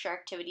your lecture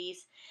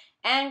activities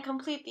and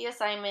complete the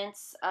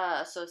assignments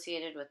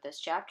associated with this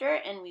chapter,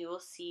 and we will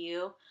see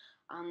you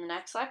on the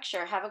next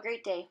lecture. Have a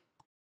great day.